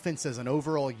Niners defense as an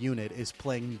overall unit is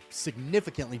playing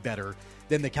significantly better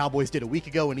than the Cowboys did a week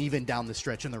ago and even down the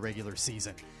stretch in the regular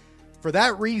season. For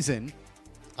that reason,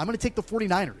 I'm going to take the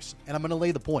 49ers, and I'm going to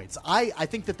lay the points. I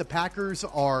think that the Packers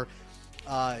are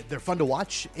they're fun to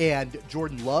watch, and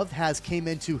Jordan Love has came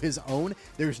into his own.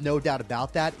 There's no doubt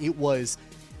about that. It was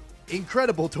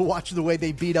incredible to watch the way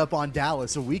they beat up on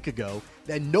Dallas a week ago,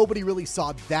 and nobody really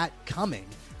saw that coming.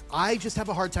 I just have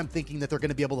a hard time thinking that they're going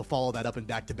to be able to follow that up in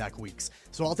back-to-back weeks.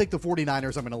 So I'll take the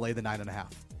 49ers. I'm going to lay the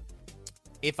 9.5.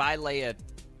 If I lay a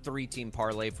 3-team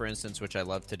parlay, for instance, which I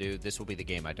love to do, this will be the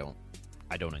game I don't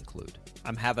include.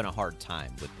 I'm having a hard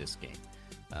time with this game.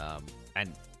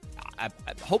 And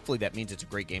hopefully that means it's a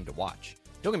great game to watch.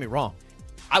 Don't get me wrong.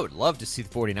 I would love to see the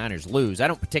 49ers lose. I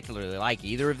don't particularly like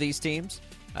either of these teams,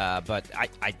 but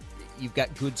you've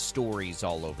got good stories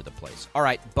all over the place. All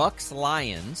right,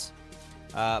 Bucs-Lions.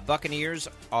 Buccaneers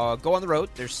go on the road.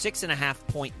 They're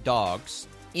 6.5-point dogs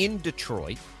in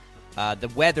Detroit.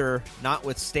 The weather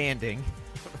notwithstanding,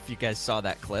 if you guys saw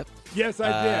that clip. Yes,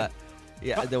 I did.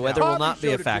 Yeah, the weather will not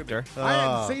be a factor. I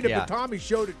hadn't seen it, but Tommy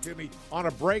showed it to me on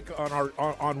a break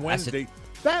on Wednesday.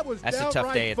 That's a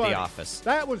tough day funny. At the office.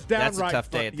 That was downright That's a tough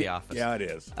funny. day at the office. Yeah, it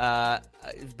is.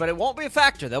 But it won't be a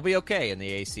factor. They'll be okay in the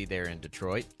AC there in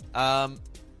Detroit. I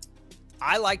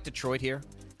like Detroit here.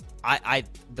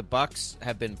 The Bucs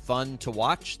have been fun to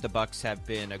watch. The Bucs have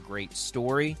been a great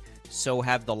story. So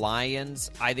have the Lions.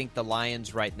 I think the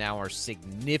Lions right now are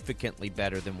significantly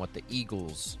better than what the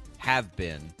Eagles have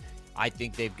been. I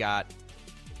think they've got,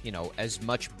 as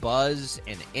much buzz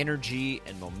and energy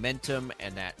and momentum,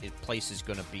 and that place is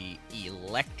going to be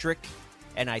electric.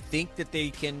 And I think that they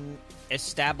can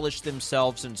establish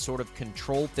themselves and sort of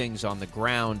control things on the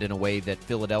ground in a way that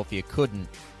Philadelphia couldn't.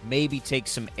 Maybe take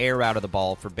some air out of the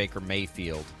ball for Baker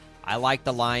Mayfield. I like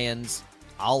the Lions.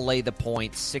 I'll lay the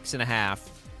points, 6.5.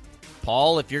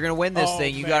 Paul, if you're going to win this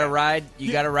thing, you got to ride.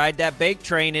 You got to ride that bake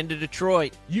train into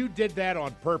Detroit. You did that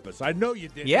on purpose. I know you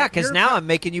did. Yeah, because now I'm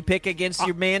making you pick against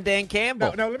your man Dan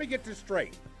Campbell. No, let me get this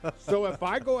straight. So if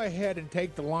I go ahead and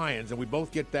take the Lions and we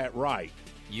both get that right,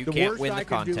 you can't win the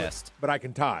contest. But I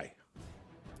can tie.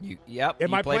 Yep. Am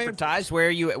you I play for ties? Where are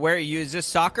you? Is this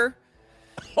soccer?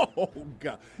 Oh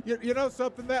God! You know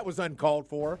something that was uncalled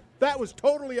for. That was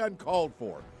totally uncalled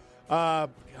for.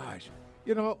 Gosh,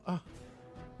 you know,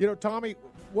 Tommy,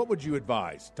 what would you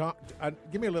advise?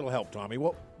 Give me a little help, Tommy.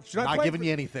 What should I? Not giving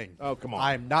you anything. Oh, come on!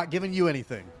 I'm not giving you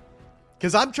anything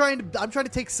because I'm trying to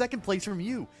take second place from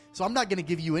you. So I'm not going to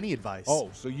give you any advice. Oh,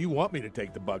 so you want me to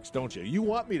take the Bucks, don't you? You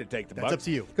want me to take the Bucks? That's up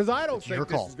to you. Because I don't think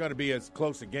this is going to be as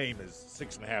close a game as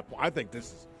 6.5.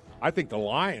 I think the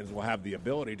Lions will have the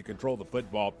ability to control the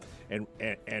football and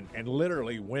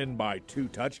literally win by 2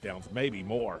 touchdowns, maybe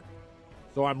more.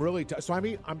 So I'm really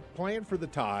I'm playing for the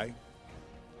tie.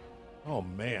 Oh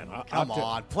man, come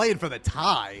on, playing for the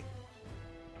tie.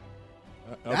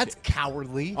 Okay. That's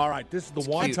cowardly. All right, this is the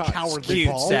one time. Cowardly,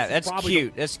 Paul. That's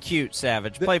cute. That's cute,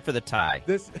 Savage. Play for the tie.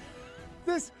 This.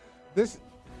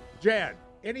 Jan,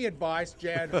 any advice?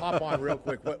 Jan, hop on real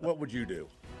quick. What would you do?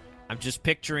 I'm just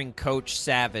picturing Coach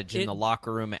Savage in the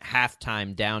locker room at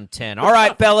halftime, down 10. All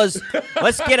right, fellas,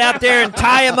 let's get out there and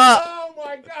tie him up. Oh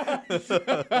my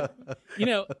gosh!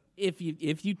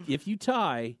 If you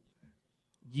tie,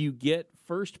 you get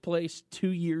first place 2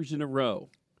 years in a row.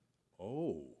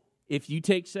 Oh. If you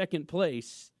take second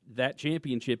place, that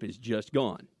championship is just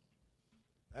gone.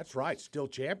 That's right, still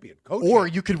champion. Coach. Or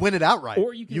you could win it outright.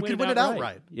 You could win it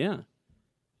outright. Yeah.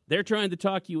 They're trying to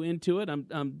talk you into it.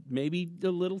 I'm maybe a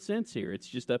little sense here. It's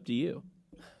just up to you.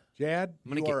 Jad,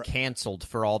 I'm going to get canceled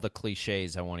for all the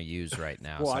cliches I want to use right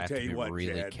now. Well, so I have to be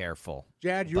really careful.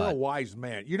 Jad, you're a wise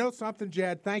man. You know something,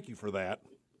 Jad? Thank you for that.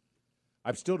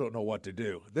 I still don't know what to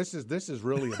do. This is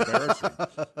really embarrassing.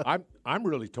 I'm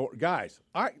really torn, guys.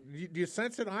 Do you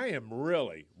sense it? I am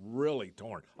really, really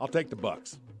torn. I'll take the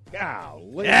Bucks.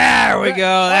 Golly. There we go.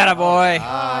 That a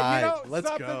boy. Let's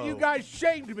something? go. You guys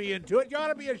shamed me into it. You ought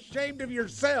to be ashamed of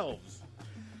yourselves.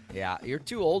 Yeah, you're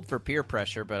too old for peer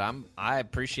pressure, but I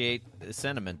appreciate the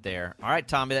sentiment there. All right,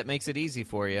 Tommy, that makes it easy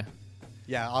for you.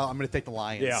 Yeah, I'm going to take the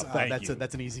Lions. Yeah, thank you.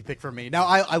 That's an easy pick for me. Now,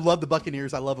 I love the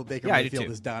Buccaneers. I love what Baker Mayfield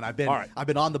has done. I've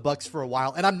been on the Bucs for a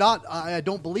while, and I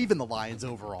don't believe in the Lions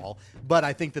overall, but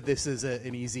I think that this is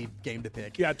an easy game to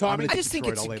pick. Yeah, Tommy, I just think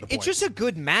it's just a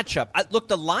good matchup. Look,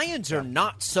 the Lions are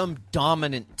not some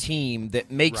dominant team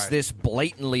that makes this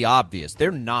blatantly obvious.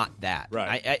 They're not that.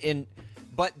 Right.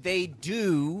 But they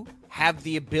do have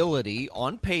the ability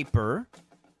on paper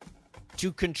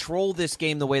to control this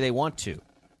game the way they want to.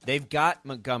 They've got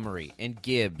Montgomery and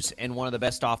Gibbs and one of the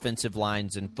best offensive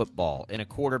lines in football and a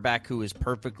quarterback who is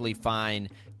perfectly fine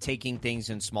taking things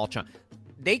in small chunks.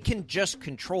 They can just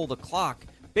control the clock.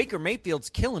 Baker Mayfield's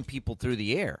killing people through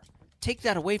the air. Take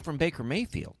that away from Baker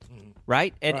Mayfield,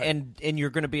 right? And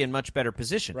you're going to be in much better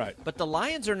position. Right. But the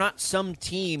Lions are not some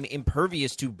team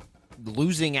impervious to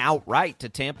losing outright to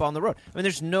Tampa on the road. I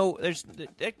mean,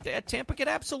 Tampa could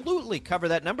absolutely cover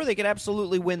that number. They could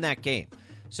absolutely win that game.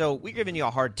 So we're giving you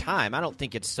a hard time. I don't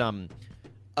think it's some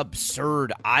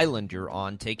absurd island you're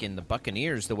on taking the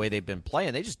Buccaneers the way they've been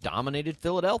playing. They just dominated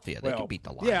Philadelphia. They could beat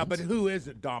the Lions. Yeah, but who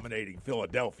isn't dominating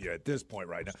Philadelphia at this point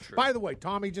right now? By the way,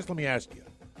 Tommy, just let me ask you,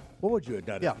 what would you have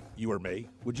done if you or me?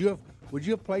 Would you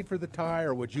have played for the tie,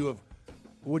 or would you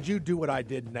do what I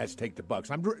did and that's take the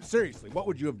Bucks? Seriously, what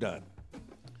would you have done?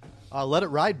 Let it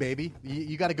ride, baby.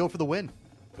 You got to go for the win.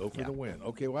 Go for the win.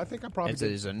 Okay, well, I think I probably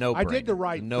did. It's a no-brainer. I did the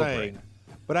right thing. No-brainer.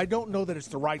 But I don't know that it's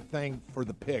the right thing for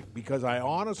the pick, because I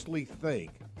honestly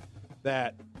think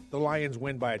that the Lions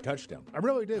win by a touchdown. I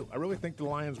really do. I really think the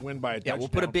Lions win by a touchdown. Yeah, we'll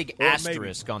put a big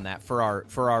asterisk on that for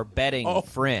our betting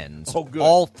friends. Oh, good.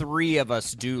 All three of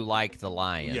us do like the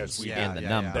Lions in the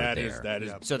number there. That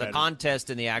is. So the contest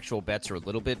and the actual bets are a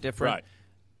little bit different. Right.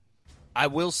 I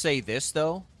will say this,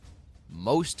 though.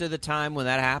 Most of the time when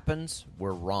that happens,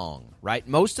 we're wrong, right?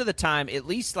 Most of the time, at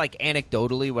least like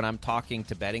anecdotally, when I'm talking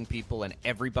to betting people and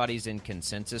everybody's in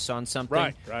consensus on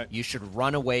something, you should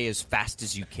run away as fast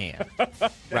as you can,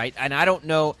 right? And I don't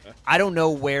know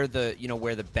where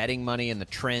the betting money and the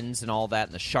trends and all that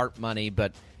and the sharp money,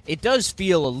 but it does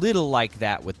feel a little like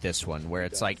that with this one, where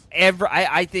it's like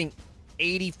I think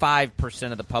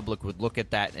 85% of the public would look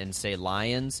at that and say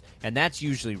Lions, and that's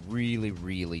usually really,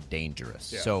 really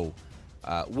dangerous. Yeah. So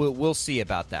we'll see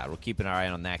about that. We'll keep an eye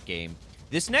on that game.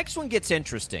 This next one gets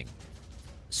interesting.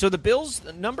 So the Bills'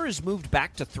 number has moved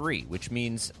back to 3, which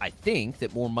means I think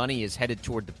that more money is headed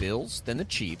toward the Bills than the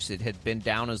Chiefs. It had been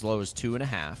down as low as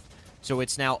 2.5. So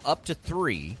it's now up to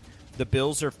 3. The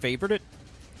Bills are favored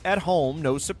at home,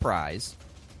 no surprise.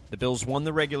 The Bills won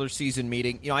the regular season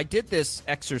meeting. I did this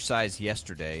exercise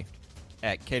yesterday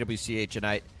at KWCH, and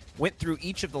I went through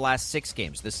each of the last 6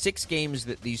 games, the 6 games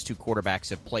that these two quarterbacks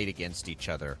have played against each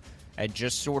other, and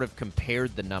just sort of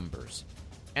compared the numbers.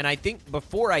 And I think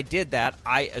before I did that,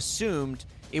 I assumed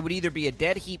it would either be a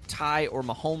dead heat tie or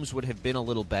Mahomes would have been a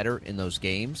little better in those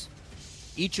games.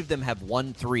 Each of them have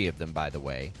won 3 of them, by the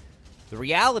way. The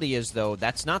reality is, though,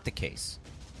 that's not the case.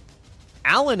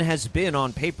 Allen has been,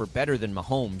 on paper, better than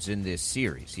Mahomes in this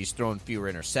series. He's thrown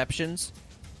fewer interceptions.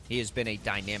 He has been a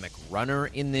dynamic runner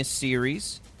in this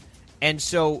series. And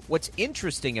so what's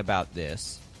interesting about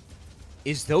this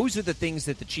is those are the things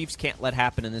that the Chiefs can't let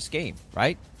happen in this game,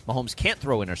 right? Mahomes can't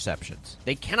throw interceptions.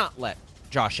 They cannot let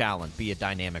Josh Allen be a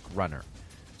dynamic runner.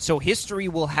 So history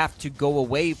will have to go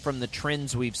away from the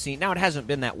trends we've seen. Now, it hasn't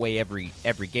been that way every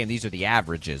game. These are the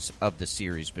averages of the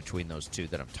series between those two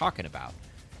that I'm talking about.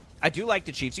 I do like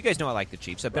the Chiefs. You guys know I like the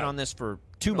Chiefs. I've been on this for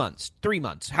 2 months, 3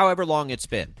 months, however long it's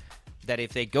been, that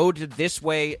if they go to this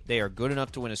way, they are good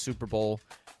enough to win a Super Bowl.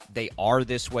 They are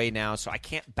this way now, so I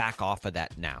can't back off of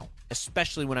that now,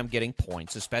 especially when I'm getting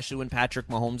points, especially when Patrick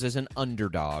Mahomes is an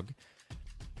underdog.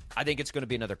 I think it's going to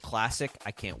be another classic.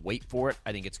 I can't wait for it.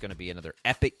 I think it's going to be another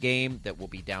epic game that will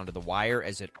be down to the wire,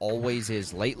 as it always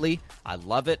is lately. I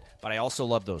love it, but I also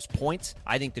love those points.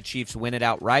 I think the Chiefs win it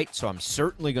outright, so I'm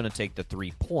certainly going to take the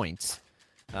 3 points.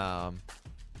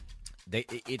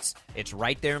 It's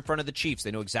right there in front of the Chiefs.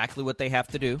 They know exactly what they have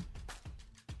to do.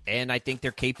 And I think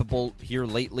they're capable here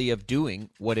lately of doing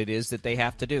what it is that they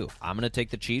have to do. I'm going to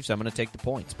take the Chiefs. I'm going to take the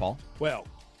points, Paul. Well,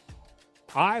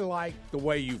 I like the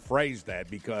way you phrased that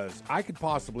because I could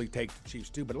possibly take the Chiefs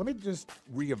too. But let me just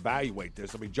reevaluate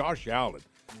this. I mean, Josh Allen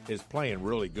is playing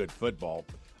really good football.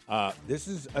 This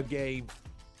is a game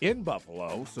in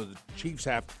Buffalo, so the Chiefs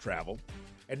have to travel.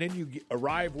 And then you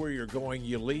arrive where you're going.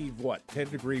 You leave,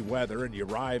 10-degree weather, and you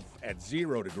arrive at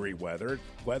 0-degree weather.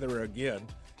 Weather, again,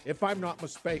 if I'm not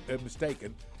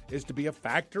mistaken, is to be a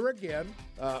factor again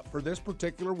for this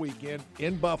particular weekend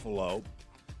in Buffalo.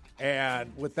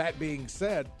 And with that being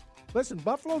said, listen,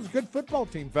 Buffalo's a good football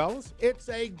team, fellas. It's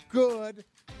a good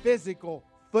physical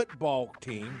football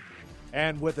team.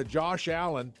 And with a Josh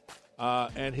Allen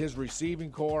and his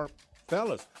receiving core,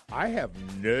 fellas, I have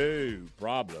no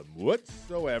problem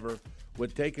whatsoever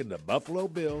with taking the Buffalo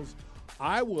Bills.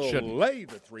 I will lay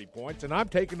the 3 points, and I'm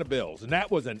taking the Bills. And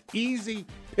that was an easy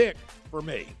pick for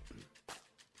me.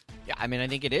 Yeah, I mean, I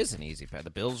think it is an easy pick. The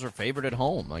Bills are favored at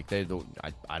home.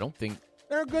 I don't think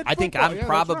they're good. I think football. I'm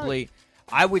probably. Right.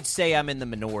 I would say I'm in the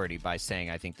minority by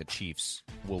saying I think the Chiefs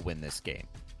will win this game.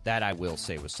 That I will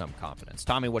say with some confidence.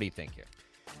 Tommy, what do you think here?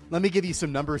 Let me give you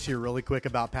some numbers here really quick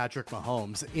about Patrick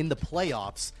Mahomes. In the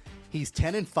playoffs, he's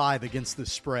 10-5 against the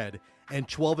spread and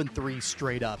 12-3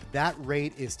 straight up. That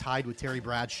rate is tied with Terry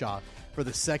Bradshaw for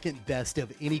the second best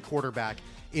of any quarterback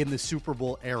in the Super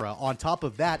Bowl era. On top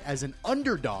of that, as an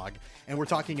underdog, and we're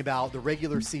talking about the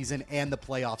regular season and the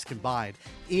playoffs combined,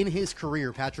 in his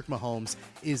career, Patrick Mahomes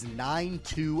is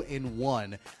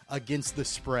 9-2-1 against the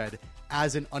spread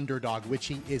as an underdog, which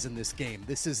he is in this game.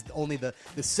 This is only the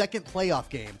second playoff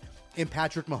game in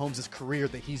Patrick Mahomes' career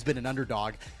that he's been an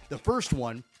underdog. The first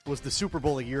one was the Super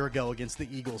Bowl a year ago against the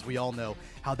Eagles. We all know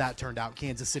how that turned out.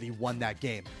 Kansas City won that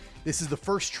game. This is the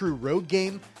first true road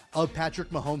game of Patrick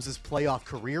Mahomes' playoff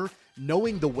career.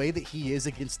 Knowing the way that he is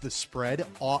against the spread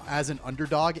as an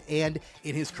underdog and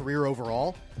in his career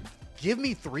overall, give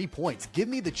me 3 points. Give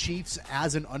me the Chiefs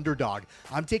as an underdog.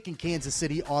 I'm taking Kansas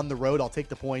City on the road. I'll take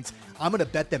the points. I'm going to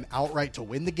bet them outright to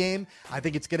win the game. I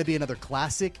think it's going to be another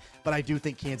classic, but I do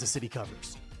think Kansas City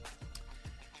covers.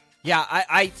 Yeah,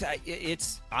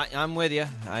 I'm with you.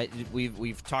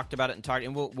 We've talked about it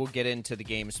and we'll get into the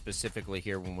game specifically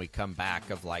here when we come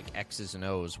back of like X's and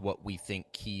O's, what we think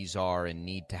keys are and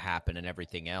need to happen and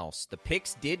everything else. The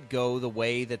picks did go the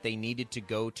way that they needed to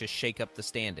go to shake up the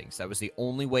standings. That was the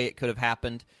only way it could have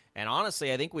happened. And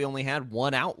honestly, I think we only had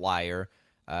one outlier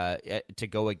to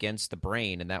go against the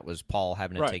brain, and that was Paul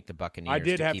having to take the Buccaneers. I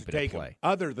did to have keep to it take in play. them.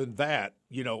 Other than that,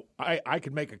 I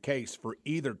could make a case for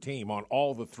either team on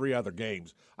all the 3 other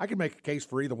games. I could make a case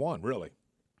for either one, really.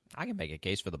 I can make a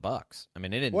case for the Bucs. I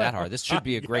mean, it isn't that hard. This should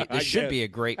be a great.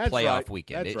 Playoff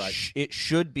weekend. It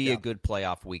should be a good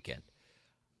playoff weekend.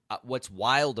 What's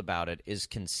wild about it is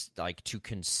to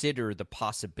consider the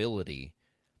possibility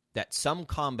that some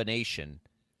combination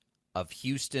of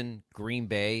Houston, Green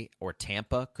Bay, or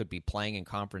Tampa could be playing in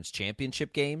conference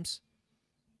championship games.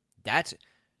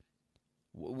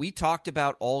 We talked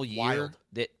about all year Wild.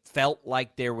 that felt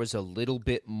like there was a little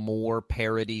bit more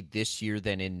parity this year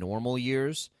than in normal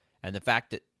years. And the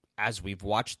fact that as we've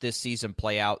watched this season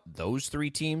play out, those three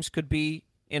teams could be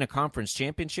in a conference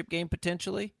championship game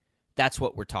potentially. That's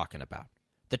what we're talking about.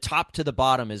 The top to the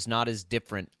bottom is not as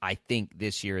different, I think,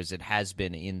 this year as it has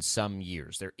been in some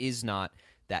years. There is not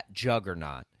that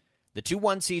juggernaut. The 2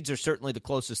 1 seeds are certainly the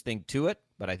closest thing to it,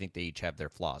 but I think they each have their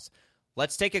flaws.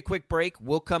 Let's take a quick break.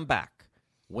 We'll come back.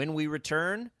 When we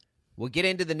return, we'll get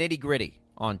into the nitty-gritty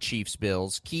on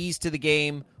Chiefs-Bills. Keys to the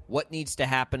game, what needs to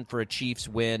happen for a Chiefs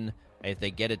win. If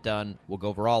they get it done, we'll go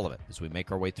over all of it as we make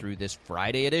our way through this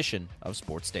Friday edition of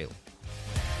Sports Daily.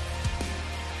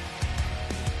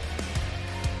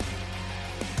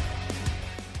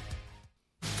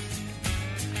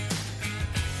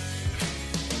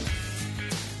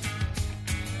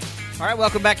 All right,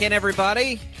 welcome back in,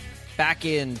 everybody. Back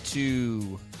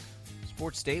into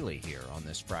Sports Daily here on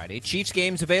this Friday. Chiefs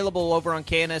games available over on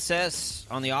KNSS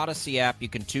on the Odyssey app. You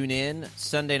can tune in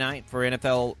Sunday night for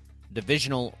NFL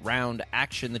divisional round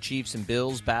action. The Chiefs and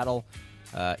Bills battle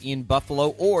in Buffalo,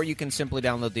 or you can simply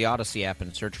download the Odyssey app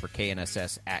and search for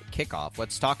KNSS at kickoff.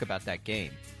 Let's talk about that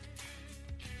game.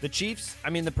 The Chiefs,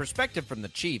 the perspective from the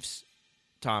Chiefs,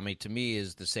 Tommy, to me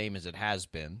is the same as it has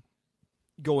been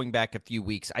going back a few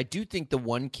weeks. I do think the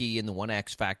one key and the one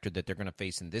X factor that they're going to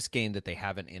face in this game that they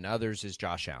haven't in others is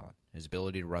Josh Allen, his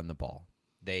ability to run the ball.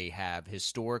 They have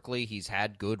historically, he's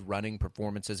had good running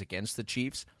performances against the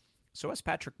Chiefs. So has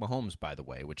Patrick Mahomes, by the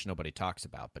way, which nobody talks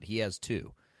about, but he has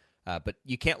too. But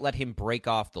you can't let him break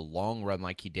off the long run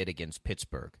like he did against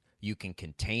Pittsburgh. You can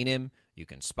contain him, you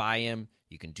can spy him,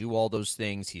 you can do all those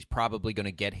things. He's probably going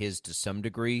to get his to some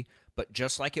degree. But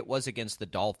just like it was against the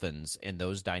Dolphins and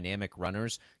those dynamic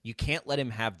runners, you can't let him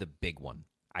have the big one,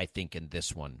 I think, in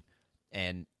this one.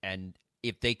 And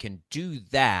if they can do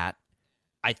that,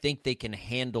 I think they can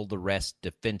handle the rest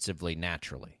defensively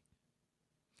naturally.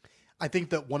 I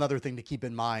think that one other thing to keep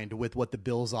in mind with what the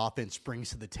Bills offense brings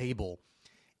to the table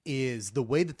is the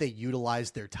way that they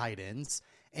utilize their tight ends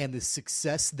and the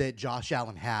success that Josh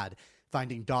Allen had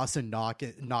finding Dawson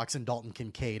Knox and Dalton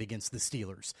Kincaid against the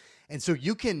Steelers. And so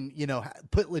you can,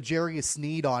 put L'Jarius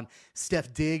Sneed on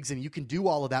Steph Diggs, and you can do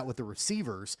all of that with the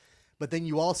receivers. But then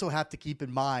you also have to keep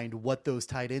in mind what those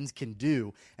tight ends can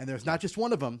do. And there's not just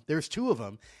one of them, there's two of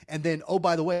them. And then, oh,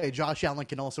 by the way, Josh Allen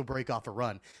can also break off a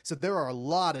run. So there are a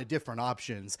lot of different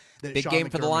options that big Sean game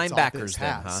for the McDermott's linebackers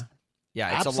then, has. huh?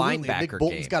 Yeah, it's absolutely. a linebacker Nick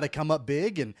Bolton's game. got to come up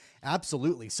big, and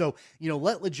absolutely. So,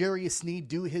 let L'Jarius Sneed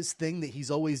do his thing that he's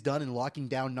always done in locking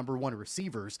down number one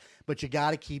receivers, but you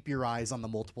got to keep your eyes on the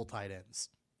multiple tight ends.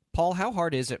 Paul, how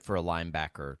hard is it for a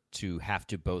linebacker to have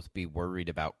to both be worried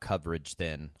about coverage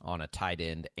then on a tight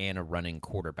end and a running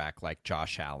quarterback like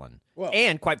Josh Allen? Well,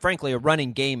 and, quite frankly, a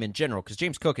running game in general, because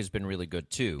James Cook has been really good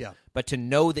too. Yeah. But to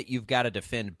know that you've got to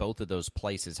defend both of those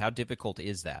places, how difficult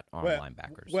is that on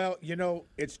linebackers? Well,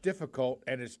 it's difficult,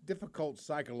 and it's difficult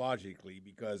psychologically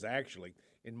because actually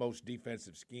in most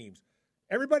defensive schemes,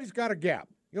 everybody's got a gap.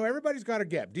 Everybody's got a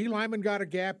gap. D lineman got a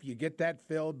gap. You get that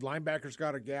filled. Linebackers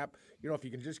got a gap. If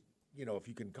you can just, if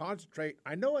you can concentrate.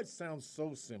 I know it sounds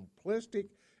so simplistic.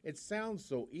 It sounds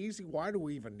so easy. Why do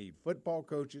we even need football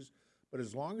coaches? But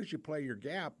as long as you play your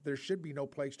gap, there should be no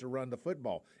place to run the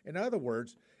football. In other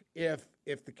words, if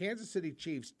the Kansas City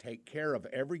Chiefs take care of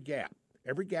every gap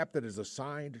that is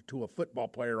assigned to a football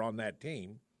player on that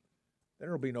team, then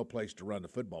there will be no place to run the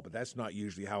football. But that's not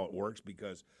usually how it works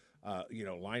because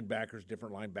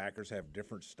different linebackers have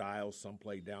different styles. Some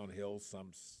play downhill, some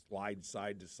slide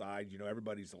side to side.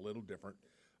 Everybody's a little different.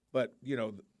 But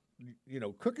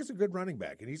Cook is a good running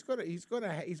back, and he's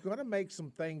gonna make some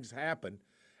things happen.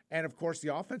 And of course,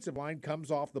 the offensive line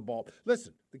comes off the ball.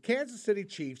 Listen, the Kansas City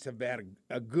Chiefs have had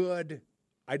a good.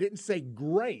 I didn't say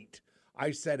great.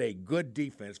 I said a good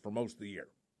defense for most of the year.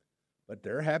 But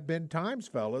there have been times,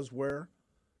 fellas, where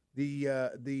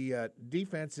the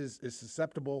defense is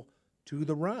susceptible to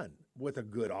the run with a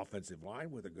good offensive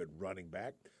line, with a good running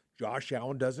back. Josh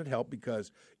Allen doesn't help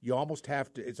because you almost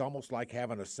have to – it's almost like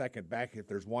having a second back. If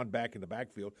there's one back in the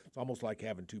backfield, it's almost like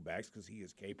having two backs because he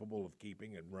is capable of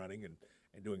keeping and running and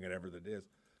doing whatever that is.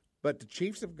 But the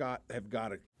Chiefs have got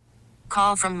to –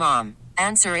 Call from mom.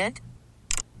 Answer it.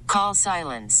 Call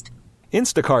silenced.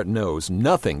 Instacart knows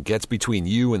nothing gets between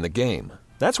you and the game.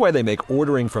 That's why they make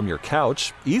ordering from your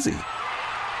couch easy.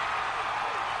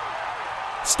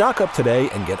 Stock up today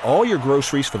and get all your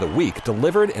groceries for the week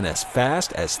delivered in as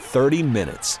fast as 30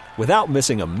 minutes without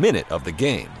missing a minute of the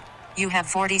game. You have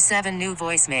 47 new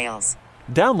voicemails.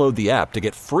 Download the app to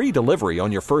get free delivery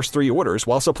on your first 3 orders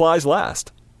while supplies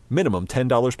last. Minimum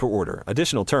 $10 per order.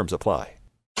 Additional terms apply.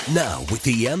 Now, with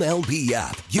the MLB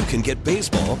app, you can get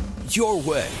baseball your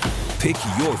way. Pick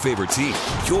your favorite team,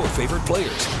 your favorite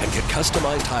players, and get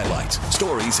customized highlights,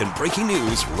 stories, and breaking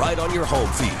news right on your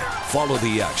home feed. Follow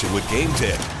the action with Game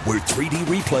 10, where 3D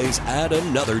replays add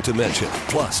another dimension.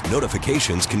 Plus,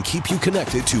 notifications can keep you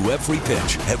connected to every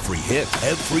pitch, every hit,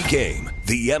 every game.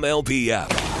 The MLB app.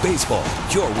 Baseball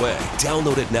your way.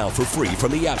 Download it now for free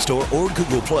from the App Store or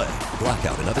Google Play.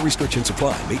 Blackout and other restrictions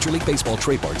apply. Major League Baseball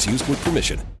trademarks used with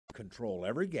permission. Control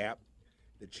every gap.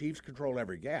 The Chiefs control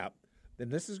every gap. Then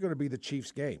this is going to be the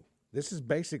Chiefs' game. This is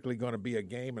basically going to be a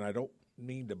game, and I don't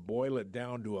mean to boil it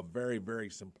down to a very, very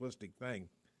simplistic thing.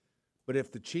 But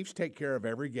if the Chiefs take care of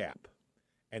every gap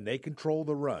and they control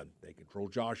the run, they control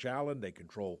Josh Allen, they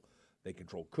control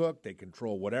Cook, they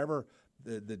control whatever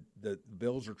the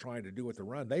Bills are trying to do with the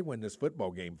run, they win this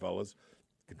football game, fellas.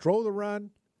 Control the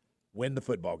run, win the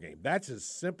football game. That's as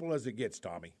simple as it gets,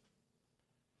 Tommy.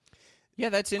 Yeah,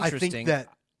 that's interesting. I think that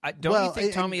you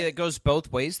think, Tommy, that goes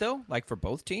both ways, though? Like for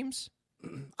both teams?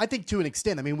 I think to an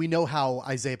extent. I mean, we know how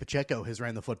Isaiah Pacheco has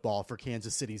ran the football for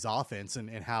Kansas City's offense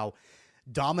and how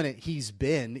dominant he's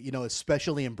been,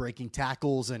 especially in breaking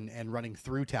tackles and running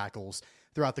through tackles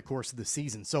throughout the course of the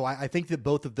season. So I think that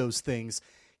both of those things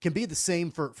can be the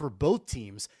same for both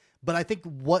teams. But I think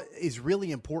what is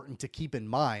really important to keep in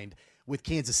mind with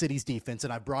Kansas City's defense,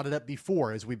 and I brought it up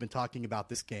before as we've been talking about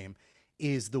this game,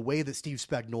 is the way that Steve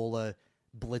Spagnuolo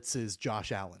blitzes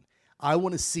Josh Allen. I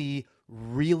want to see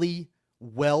really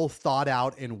well thought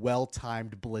out and well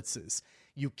timed blitzes.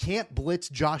 You can't blitz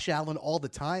Josh Allen all the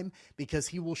time because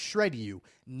he will shred you,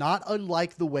 not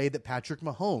unlike the way that Patrick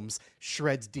Mahomes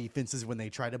shreds defenses when they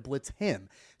try to blitz him.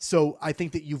 So I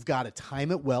think that you've got to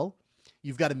time it well.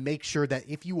 You've got to make sure that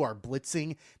if you are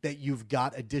blitzing, that you've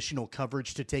got additional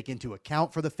coverage to take into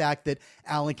account for the fact that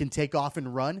Allen can take off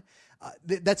and run.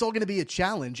 That's all going to be a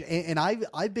challenge. And I've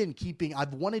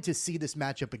wanted to see this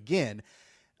matchup again.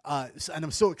 And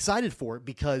I'm so excited for it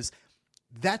because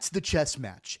that's the chess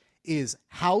match, is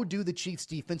how do the Chiefs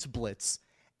defense blitz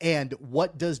and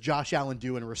what does Josh Allen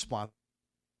do in response?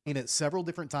 In it several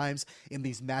different times in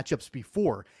these matchups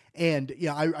before. And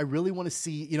I really want to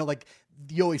see, like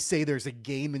you always say, there's a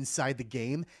game inside the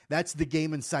game. That's the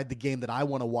game inside the game that I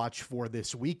want to watch for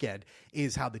this weekend,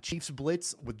 is how the Chiefs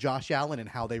blitz with Josh Allen and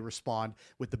how they respond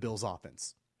with the Bills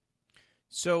offense.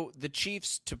 So the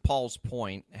Chiefs, to Paul's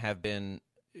point, have been,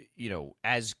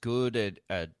 as good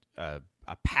at a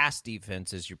pass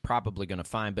defense as you're probably going to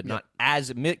find, but not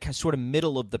as sort of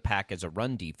middle of the pack as a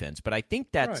run defense. But I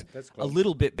think that's a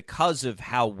little bit because of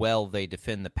how well they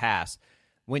defend the pass.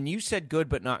 When you said good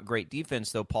but not great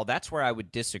defense, though, Paul, that's where I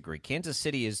would disagree. Kansas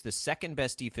City is the second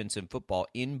best defense in football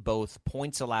in both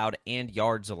points allowed and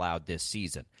yards allowed this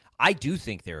season. I do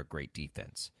think they're a great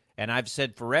defense. And I've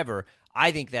said forever,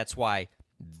 I think that's why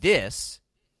this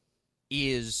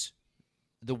is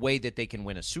the way that they can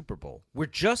win a Super Bowl. We're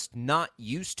just not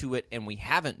used to it, and we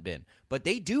haven't been. But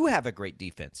they do have a great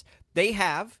defense. They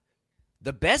have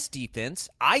the best defense,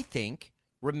 I think,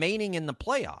 remaining in the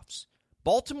playoffs.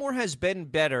 Baltimore has been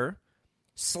better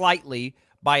slightly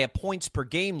by a points per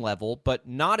game level, but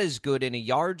not as good in a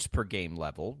yards per game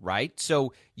level, right?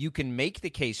 So you can make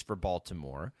the case for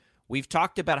Baltimore. We've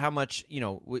talked about how much,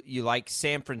 you like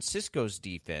San Francisco's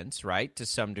defense, right, to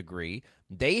some degree.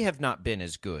 They have not been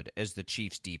as good as the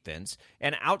Chiefs' defense.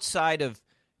 And outside of,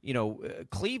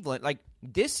 Cleveland,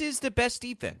 this is the best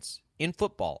defense in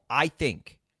football, I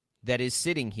think, that is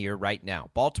sitting here right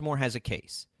now. Baltimore has a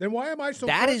case. Then why am I so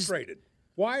frustrated?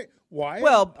 Why?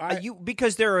 Well,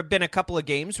 because there have been a couple of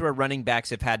games where running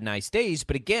backs have had nice days.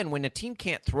 But again, when a team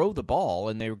can't throw the ball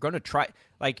and they're going to try,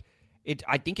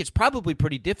 I think it's probably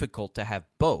pretty difficult to have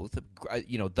both,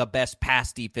 the best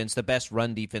pass defense, the best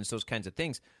run defense, those kinds of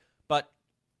things. But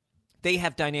they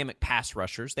have dynamic pass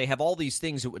rushers. They have all these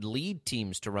things that would lead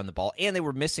teams to run the ball. And they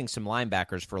were missing some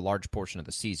linebackers for a large portion of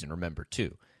the season, remember,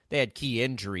 too. They had key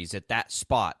injuries at that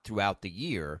spot throughout the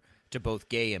year to both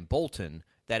Gay and Bolton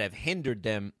that have hindered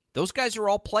them. Those guys are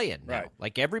all playing now.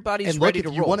 Right. Everybody's ready to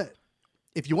roll.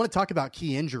 If you want to talk about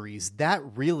key injuries, that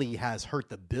really has hurt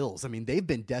the Bills. I mean, they've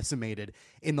been decimated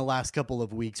in the last couple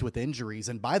of weeks with injuries.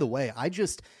 And by the way,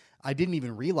 I didn't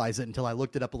even realize it until I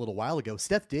looked it up a little while ago.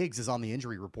 Steph Diggs is on the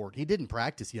injury report. He didn't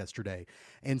practice yesterday.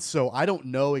 And so I don't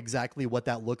know exactly what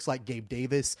that looks like. Gabe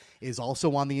Davis is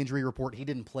also on the injury report. He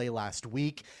didn't play last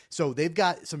week. So they've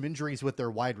got some injuries with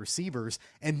their wide receivers,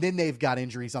 and then they've got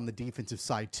injuries on the defensive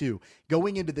side too.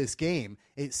 Going into this game,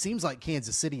 it seems like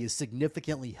Kansas City is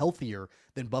significantly healthier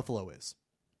than Buffalo is.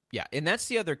 Yeah, and that's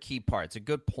the other key part. It's a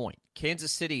good point.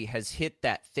 Kansas City has hit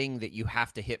that thing that you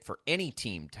have to hit for any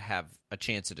team to have a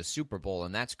chance at a Super Bowl,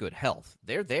 and that's good health.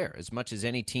 They're there as much as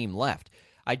any team left.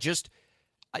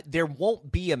 There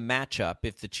won't be a matchup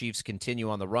if the Chiefs continue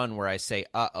on the run where I say,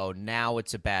 now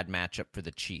it's a bad matchup for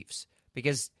the Chiefs.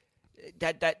 Because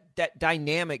that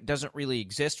dynamic doesn't really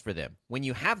exist for them. When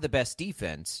you have the best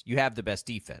defense, you have the best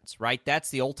defense, right? That's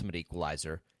the ultimate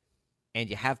equalizer. And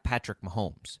you have Patrick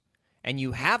Mahomes. And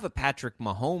you have a Patrick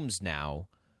Mahomes now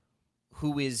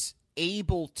who is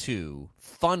able to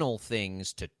funnel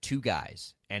things to two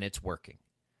guys, and it's working.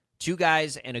 Two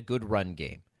guys and a good run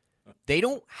game. They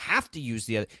don't have to use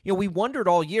the other. We wondered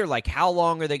all year, like, how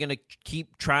long are they going to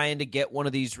keep trying to get one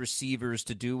of these receivers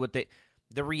to do what they...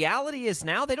 The reality is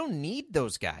now they don't need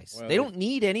those guys. Well, they don't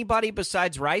need anybody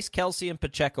besides Rice, Kelsey, and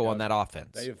Pacheco on that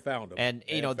offense. They have found them. And,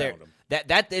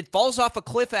 it falls off a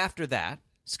cliff after that.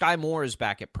 Sky Moore is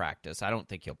back at practice. I don't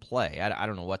think he'll play. I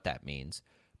don't know what that means.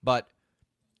 But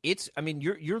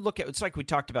you're looking at, it's like we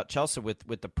talked about Chelsea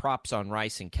with the props on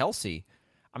Rice and Kelsey.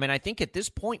 I think at this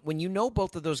point, when you know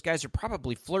both of those guys are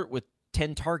probably flirt with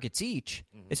 10 targets each,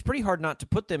 it's pretty hard not to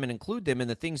put them and include them in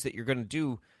the things that you're going to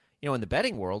do, in the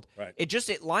betting world. Right.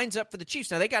 It lines up for the Chiefs.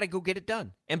 Now, they got to go get it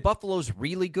done. And Buffalo's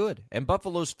really good. And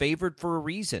Buffalo's favored for a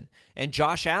reason. And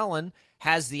Josh Allen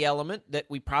has the element that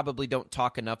we probably don't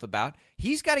talk enough about.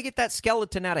 He's got to get that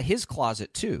skeleton out of his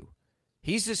closet, too.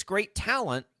 He's this great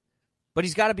talent, but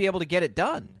he's got to be able to get it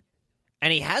done.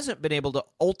 And he hasn't been able to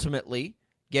ultimately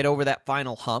get over that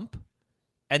final hump.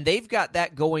 And they've got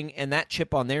that going and that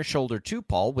chip on their shoulder, too,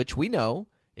 Paul, which we know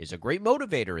is a great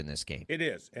motivator in this game. It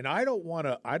is. And I don't want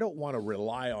to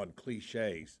rely on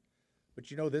cliches, but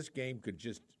this game could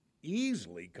just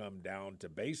easily come down to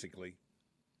basically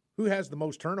who has the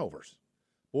most turnovers.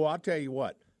 Well, I'll tell you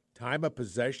what, time of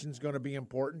possession is going to be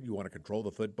important. You want to control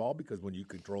the football because when you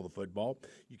control the football,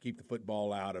 you keep the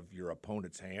football out of your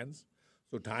opponent's hands.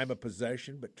 So time of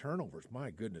possession, but turnovers,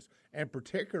 my goodness, and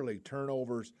particularly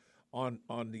turnovers on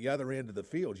the other end of the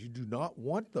field. You do not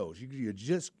want those. You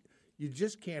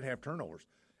just can't have turnovers.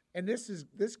 And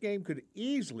this game could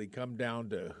easily come down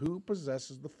to who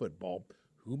possesses the football,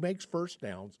 who makes first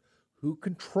downs, who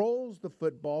controls the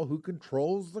football, who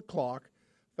controls the clock.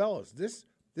 Fellas, this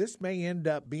may end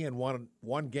up being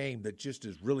one game that just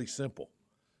is really simple.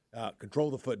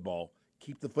 Control the football,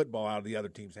 keep the football out of the other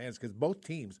team's hands, because both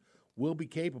teams will be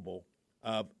capable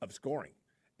of scoring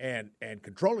and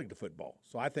controlling the football.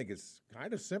 So I think it's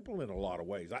kind of simple in a lot of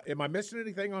ways. Am I missing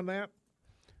anything on that?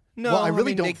 No, I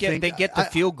really don't think they get the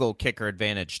field goal kicker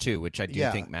advantage too, which I do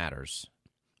think matters.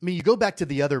 You go back to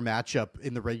the other matchup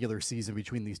in the regular season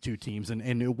between these two teams,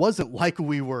 and it wasn't like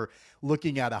we were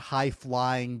looking at a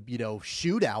high-flying,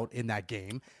 shootout in that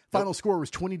game. Final score was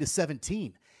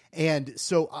 20-17. And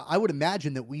so I would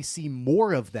imagine that we see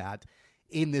more of that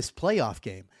in this playoff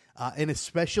game. And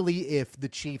especially if the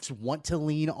Chiefs want to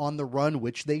lean on the run,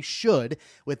 which they should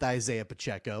with Isaiah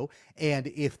Pacheco, and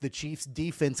if the Chiefs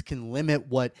defense can limit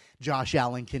what Josh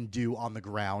Allen can do on the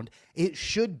ground, it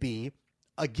should be,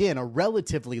 again, a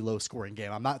relatively low-scoring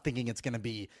game. I'm not thinking it's going to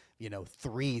be,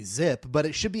 3-zip, but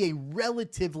it should be a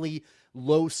relatively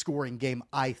low-scoring game,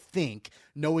 I think,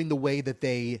 knowing the way that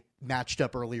they matched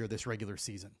up earlier this regular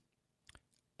season.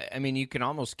 You can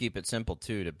almost keep it simple,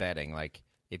 too, to betting. Like,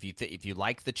 if you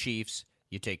like the Chiefs,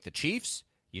 you take the Chiefs,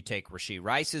 you take Rashee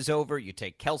Rice's over, you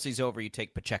take Kelsey's over, you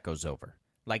take Pacheco's over.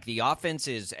 Like, the offense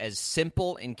is as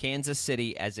simple in Kansas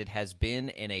City as it has been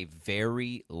in a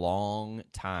very long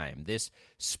time. This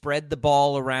spread the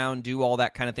ball around, do all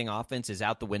that kind of thing offense is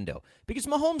out the window. Because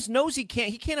Mahomes knows he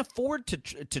can't afford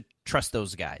to trust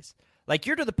those guys. Like,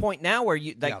 you're to the point now where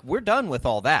we're done with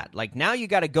all that. Like, now you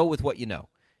got to go with what you know.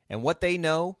 And what they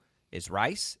know is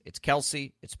Rice, it's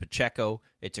Kelsey, it's Pacheco,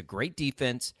 it's a great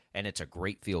defense, and it's a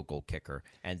great field goal kicker.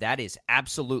 And that is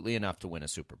absolutely enough to win a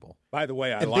Super Bowl. By the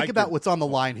way, think about what's on the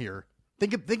line here.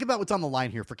 Think about what's on the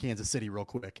line here for Kansas City real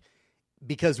quick.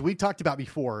 Because we talked about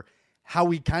before how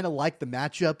we kind of like the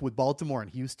matchup with Baltimore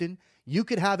and Houston. You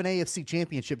could have an AFC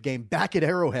Championship game back at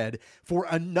Arrowhead for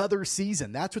another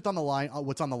season. That's what's on the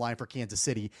line for Kansas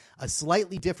City. A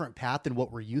slightly different path than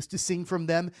what we're used to seeing from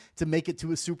them to make it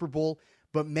to a Super Bowl.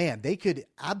 But, man, they could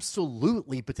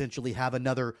absolutely potentially have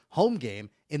another home game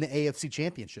in the AFC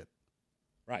Championship.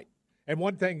 Right. And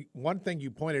one thing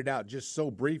you pointed out just so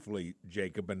briefly,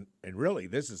 Jacob, and really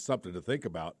this is something to think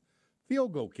about,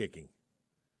 field goal kicking.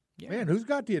 Yeah. Man, who's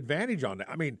got the advantage on that?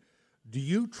 Do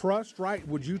you trust,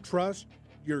 would you trust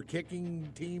your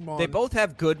kicking team on? They both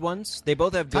have good ones.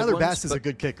 Tyler Bass is a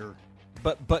good kicker.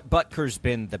 But Butker's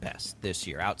been the best this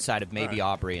year, outside of maybe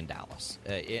Aubrey and Dallas,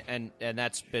 and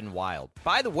that's been wild.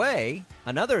 By the way,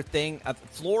 another thing,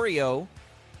 Florio,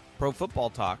 Pro Football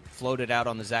Talk, floated out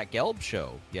on the Zach Gelb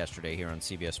show yesterday here on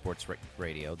CBS Sports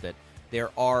Radio that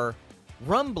there are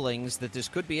rumblings that this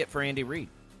could be it for Andy Reid,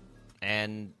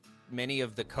 and many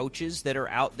of the coaches that are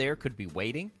out there could be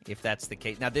waiting if that's the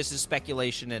case. Now, this is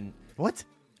speculation, and what?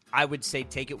 I would say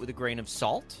take it with a grain of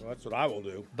salt. Well, that's what I will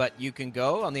do. But you can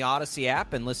go on the Odyssey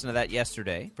app and listen to that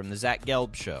yesterday from the Zach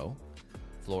Gelb show.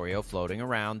 Florio floating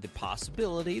around the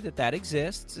possibility that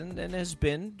exists and has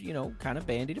been, kind of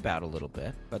bandied about a little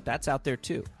bit. But that's out there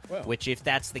too, which if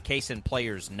that's the case and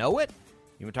players know it,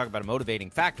 you would talk about a motivating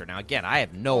factor. Now, again, I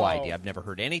have no idea. I've never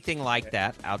heard anything like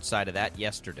that outside of that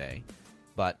yesterday.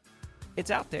 But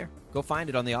it's out there. Go find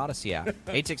it on the Odyssey app.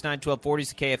 869-1240 is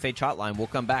the KFH hotline. We'll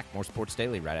come back. More Sports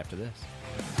Daily right after this.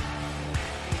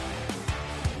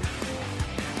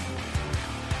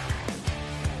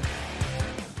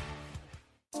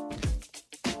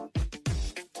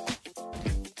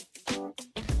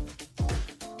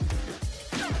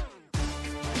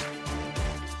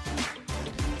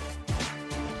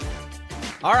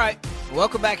 All right.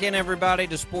 Welcome back in, everybody,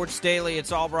 to Sports Daily.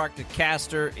 It's Albrock to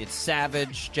Caster. It's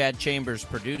Savage. Chad Chambers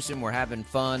producing. We're having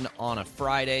fun on a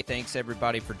Friday. Thanks,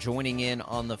 everybody, for joining in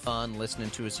on the fun, listening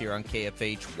to us here on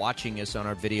KFH, watching us on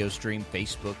our video stream,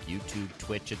 Facebook, YouTube,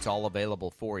 Twitch. It's all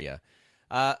available for you.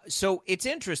 So it's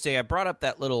interesting. I brought up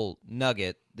that little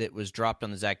nugget that was dropped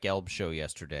on the Zach Gelb show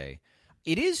yesterday.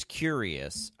 It is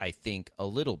curious, I think, a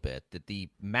little bit that the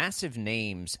massive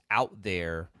names out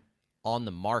there on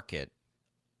the market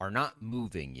are not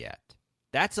moving yet.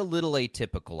 That's a little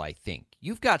atypical, I think.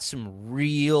 You've got some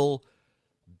real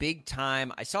big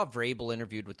time. I saw Vrabel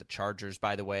interviewed with the Chargers,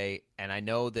 by the way, and I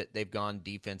know that they've gone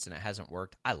defense and it hasn't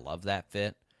worked. I love that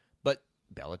fit. But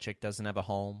Belichick doesn't have a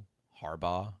home.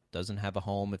 Harbaugh doesn't have a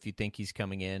home if you think he's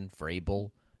coming in.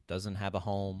 Vrabel doesn't have a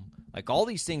home. Like, all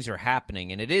these things are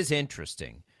happening, and it is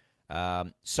interesting.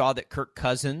 Saw that Kirk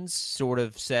Cousins sort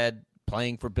of said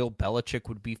playing for Bill Belichick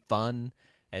would be fun,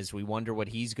 as we wonder what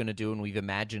he's going to do, and we've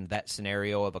imagined that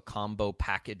scenario of a combo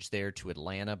package there to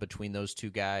Atlanta between those two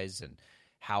guys and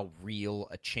how real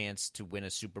a chance to win a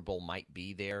Super Bowl might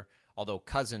be there. Although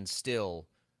Cousins still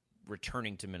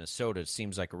returning to Minnesota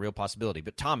seems like a real possibility.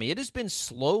 But, Tommy, it has been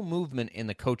slow movement in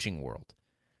the coaching world.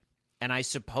 And I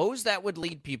suppose that would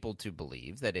lead people to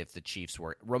believe that if the Chiefs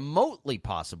were remotely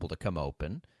possible to come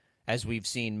open, as we've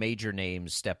seen major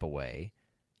names step away,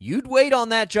 you'd wait on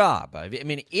that job. I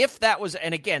mean, if that was,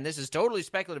 and again, this is totally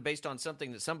speculative based on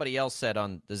something that somebody else said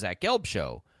on the Zach Gelb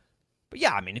show. But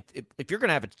yeah, I mean, if you're going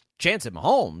to have a chance at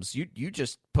Mahomes, you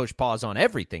just push pause on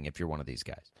everything if you're one of these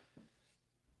guys.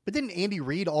 But didn't Andy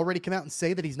Reid already come out and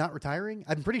say that he's not retaring?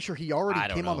 I'm pretty sure he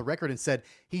already came on the record and said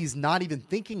he's not even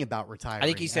thinking about retiring. I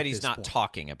think he said he's not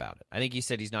talking about it. I think he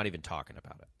said he's not even talking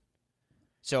about it.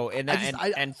 So,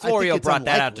 and Florio brought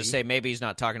that out to say maybe he's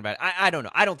not talking about it. I don't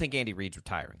know. I don't think Andy Reid's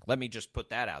retiring. Let me just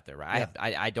put that out there. Right?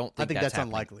 Yeah. I don't think that's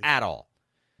unlikely at all.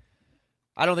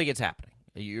 I don't think it's happening.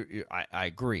 I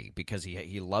agree, because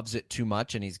he loves it too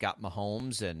much, and he's got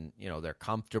Mahomes, and they're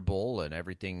comfortable, and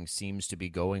everything seems to be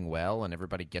going well, and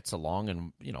everybody gets along,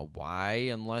 and why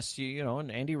unless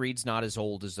and Andy Reid's not as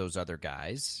old as those other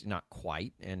guys, not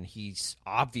quite, and he's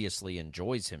obviously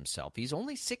enjoys himself. He's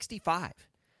only 65.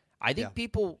 I think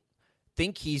people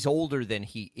think he's older than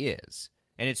he is,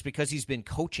 and it's because he's been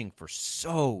coaching for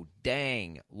so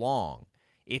dang long.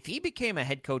 If he became a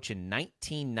head coach in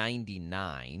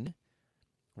 1999,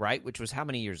 right, which was how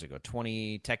many years ago?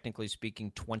 20, technically speaking,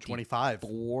 25.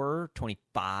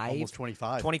 25? Almost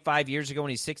 25. 25 years ago when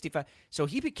he's 65. So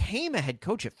he became a head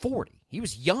coach at 40. He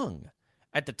was young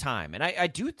at the time, and I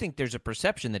do think there's a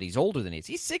perception that he's older than he is.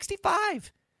 He's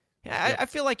 65. I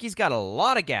feel like he's got a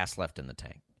lot of gas left in the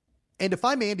tank. And if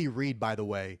I'm Andy Reid, by the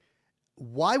way,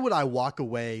 why would I walk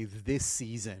away this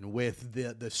season with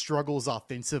the struggles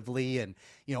offensively and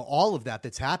all of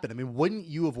that's happened? I mean, wouldn't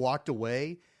you have walked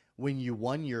away when you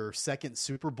won your second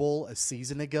Super Bowl a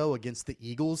season ago against the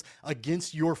Eagles,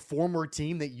 against your former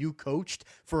team that you coached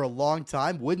for a long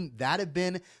time? Wouldn't that have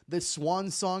been the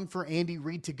swan song for Andy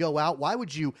Reid to go out? Why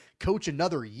would you coach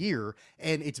another year?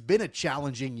 And it's been a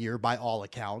challenging year by all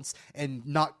accounts, and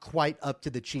not quite up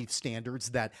to the Chiefs standards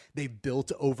that they've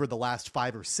built over the last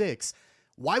 5 or 6.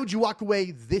 Why would you walk away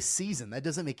this season? That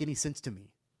doesn't make any sense to me.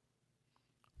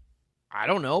 I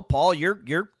don't know, Paul.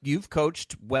 You've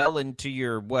coached well into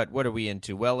your what are we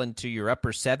into? Well into your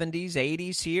upper 70s,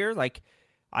 80s here. Like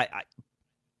I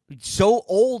so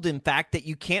old, in fact, that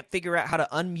you can't figure out how to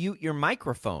unmute your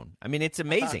microphone. I mean, it's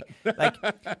amazing. Like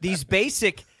these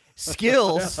basic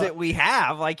skills that we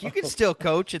have. Like, you can still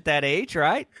coach at that age,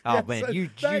 right? Oh, Yes, man, you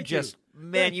just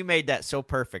you made that so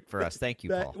perfect for us. Thank you,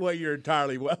 Paul. Well, you're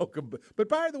entirely welcome. But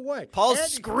by the way, Paul's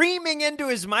screaming into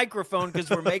his microphone because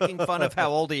we're making fun of how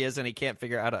old he is and he can't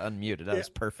figure out how to unmute it. That was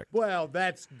perfect. Well,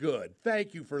 that's good.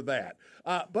 Thank you for that.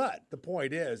 But the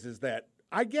point is that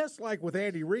I guess, like with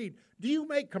Andy Reid, do you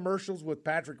make commercials with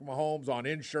Patrick Mahomes on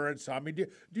insurance? I mean, do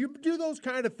you do those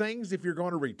kind of things if you're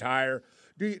going to retire?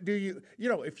 Do you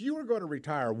if you were going to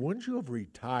retire, wouldn't you have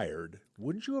retired?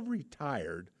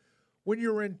 When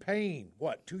you were in pain,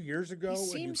 2 years ago? He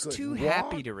seems when you too walk?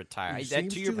 happy to retire.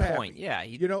 To your point, yeah.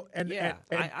 And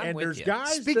with there's you.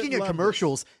 guys. Speaking that of love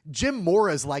commercials, Jim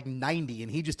Mora's like 90,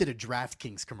 and he just did a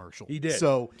DraftKings commercial. He did.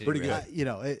 So pretty good.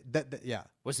 Yeah.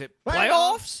 Was it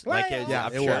playoffs? Yeah,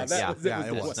 I'm it sure. was.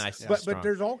 It was nice. But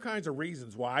there's all kinds of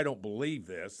reasons why I don't believe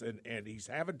this, and he's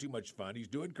having too much fun. He's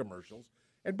doing commercials.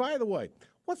 And by the way,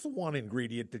 what's the one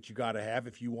ingredient that you got to have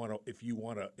if you want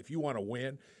to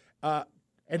win?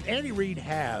 And Andy Reid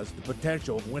has the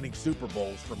potential of winning Super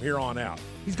Bowls from here on out.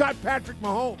 He's got Patrick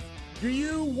Mahomes. Do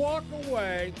you walk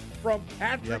away from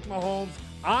Patrick Mahomes?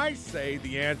 I say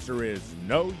the answer is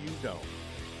no, you don't.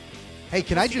 Hey,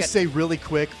 can I just say really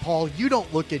quick, Paul, you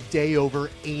don't look a day over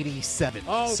 87.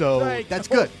 So that's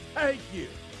good. Thank you.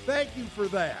 Thank you for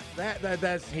that.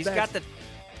 He's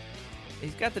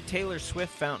got the Taylor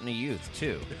Swift fountain of youth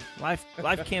too. Life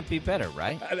can't be better,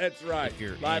 right? That's right.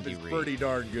 Life is pretty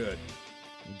darn good.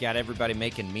 You got everybody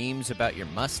making memes about your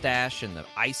mustache and the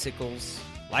icicles.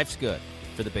 Life's good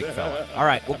for the big fella. All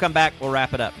right, we'll come back. We'll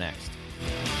wrap it up next.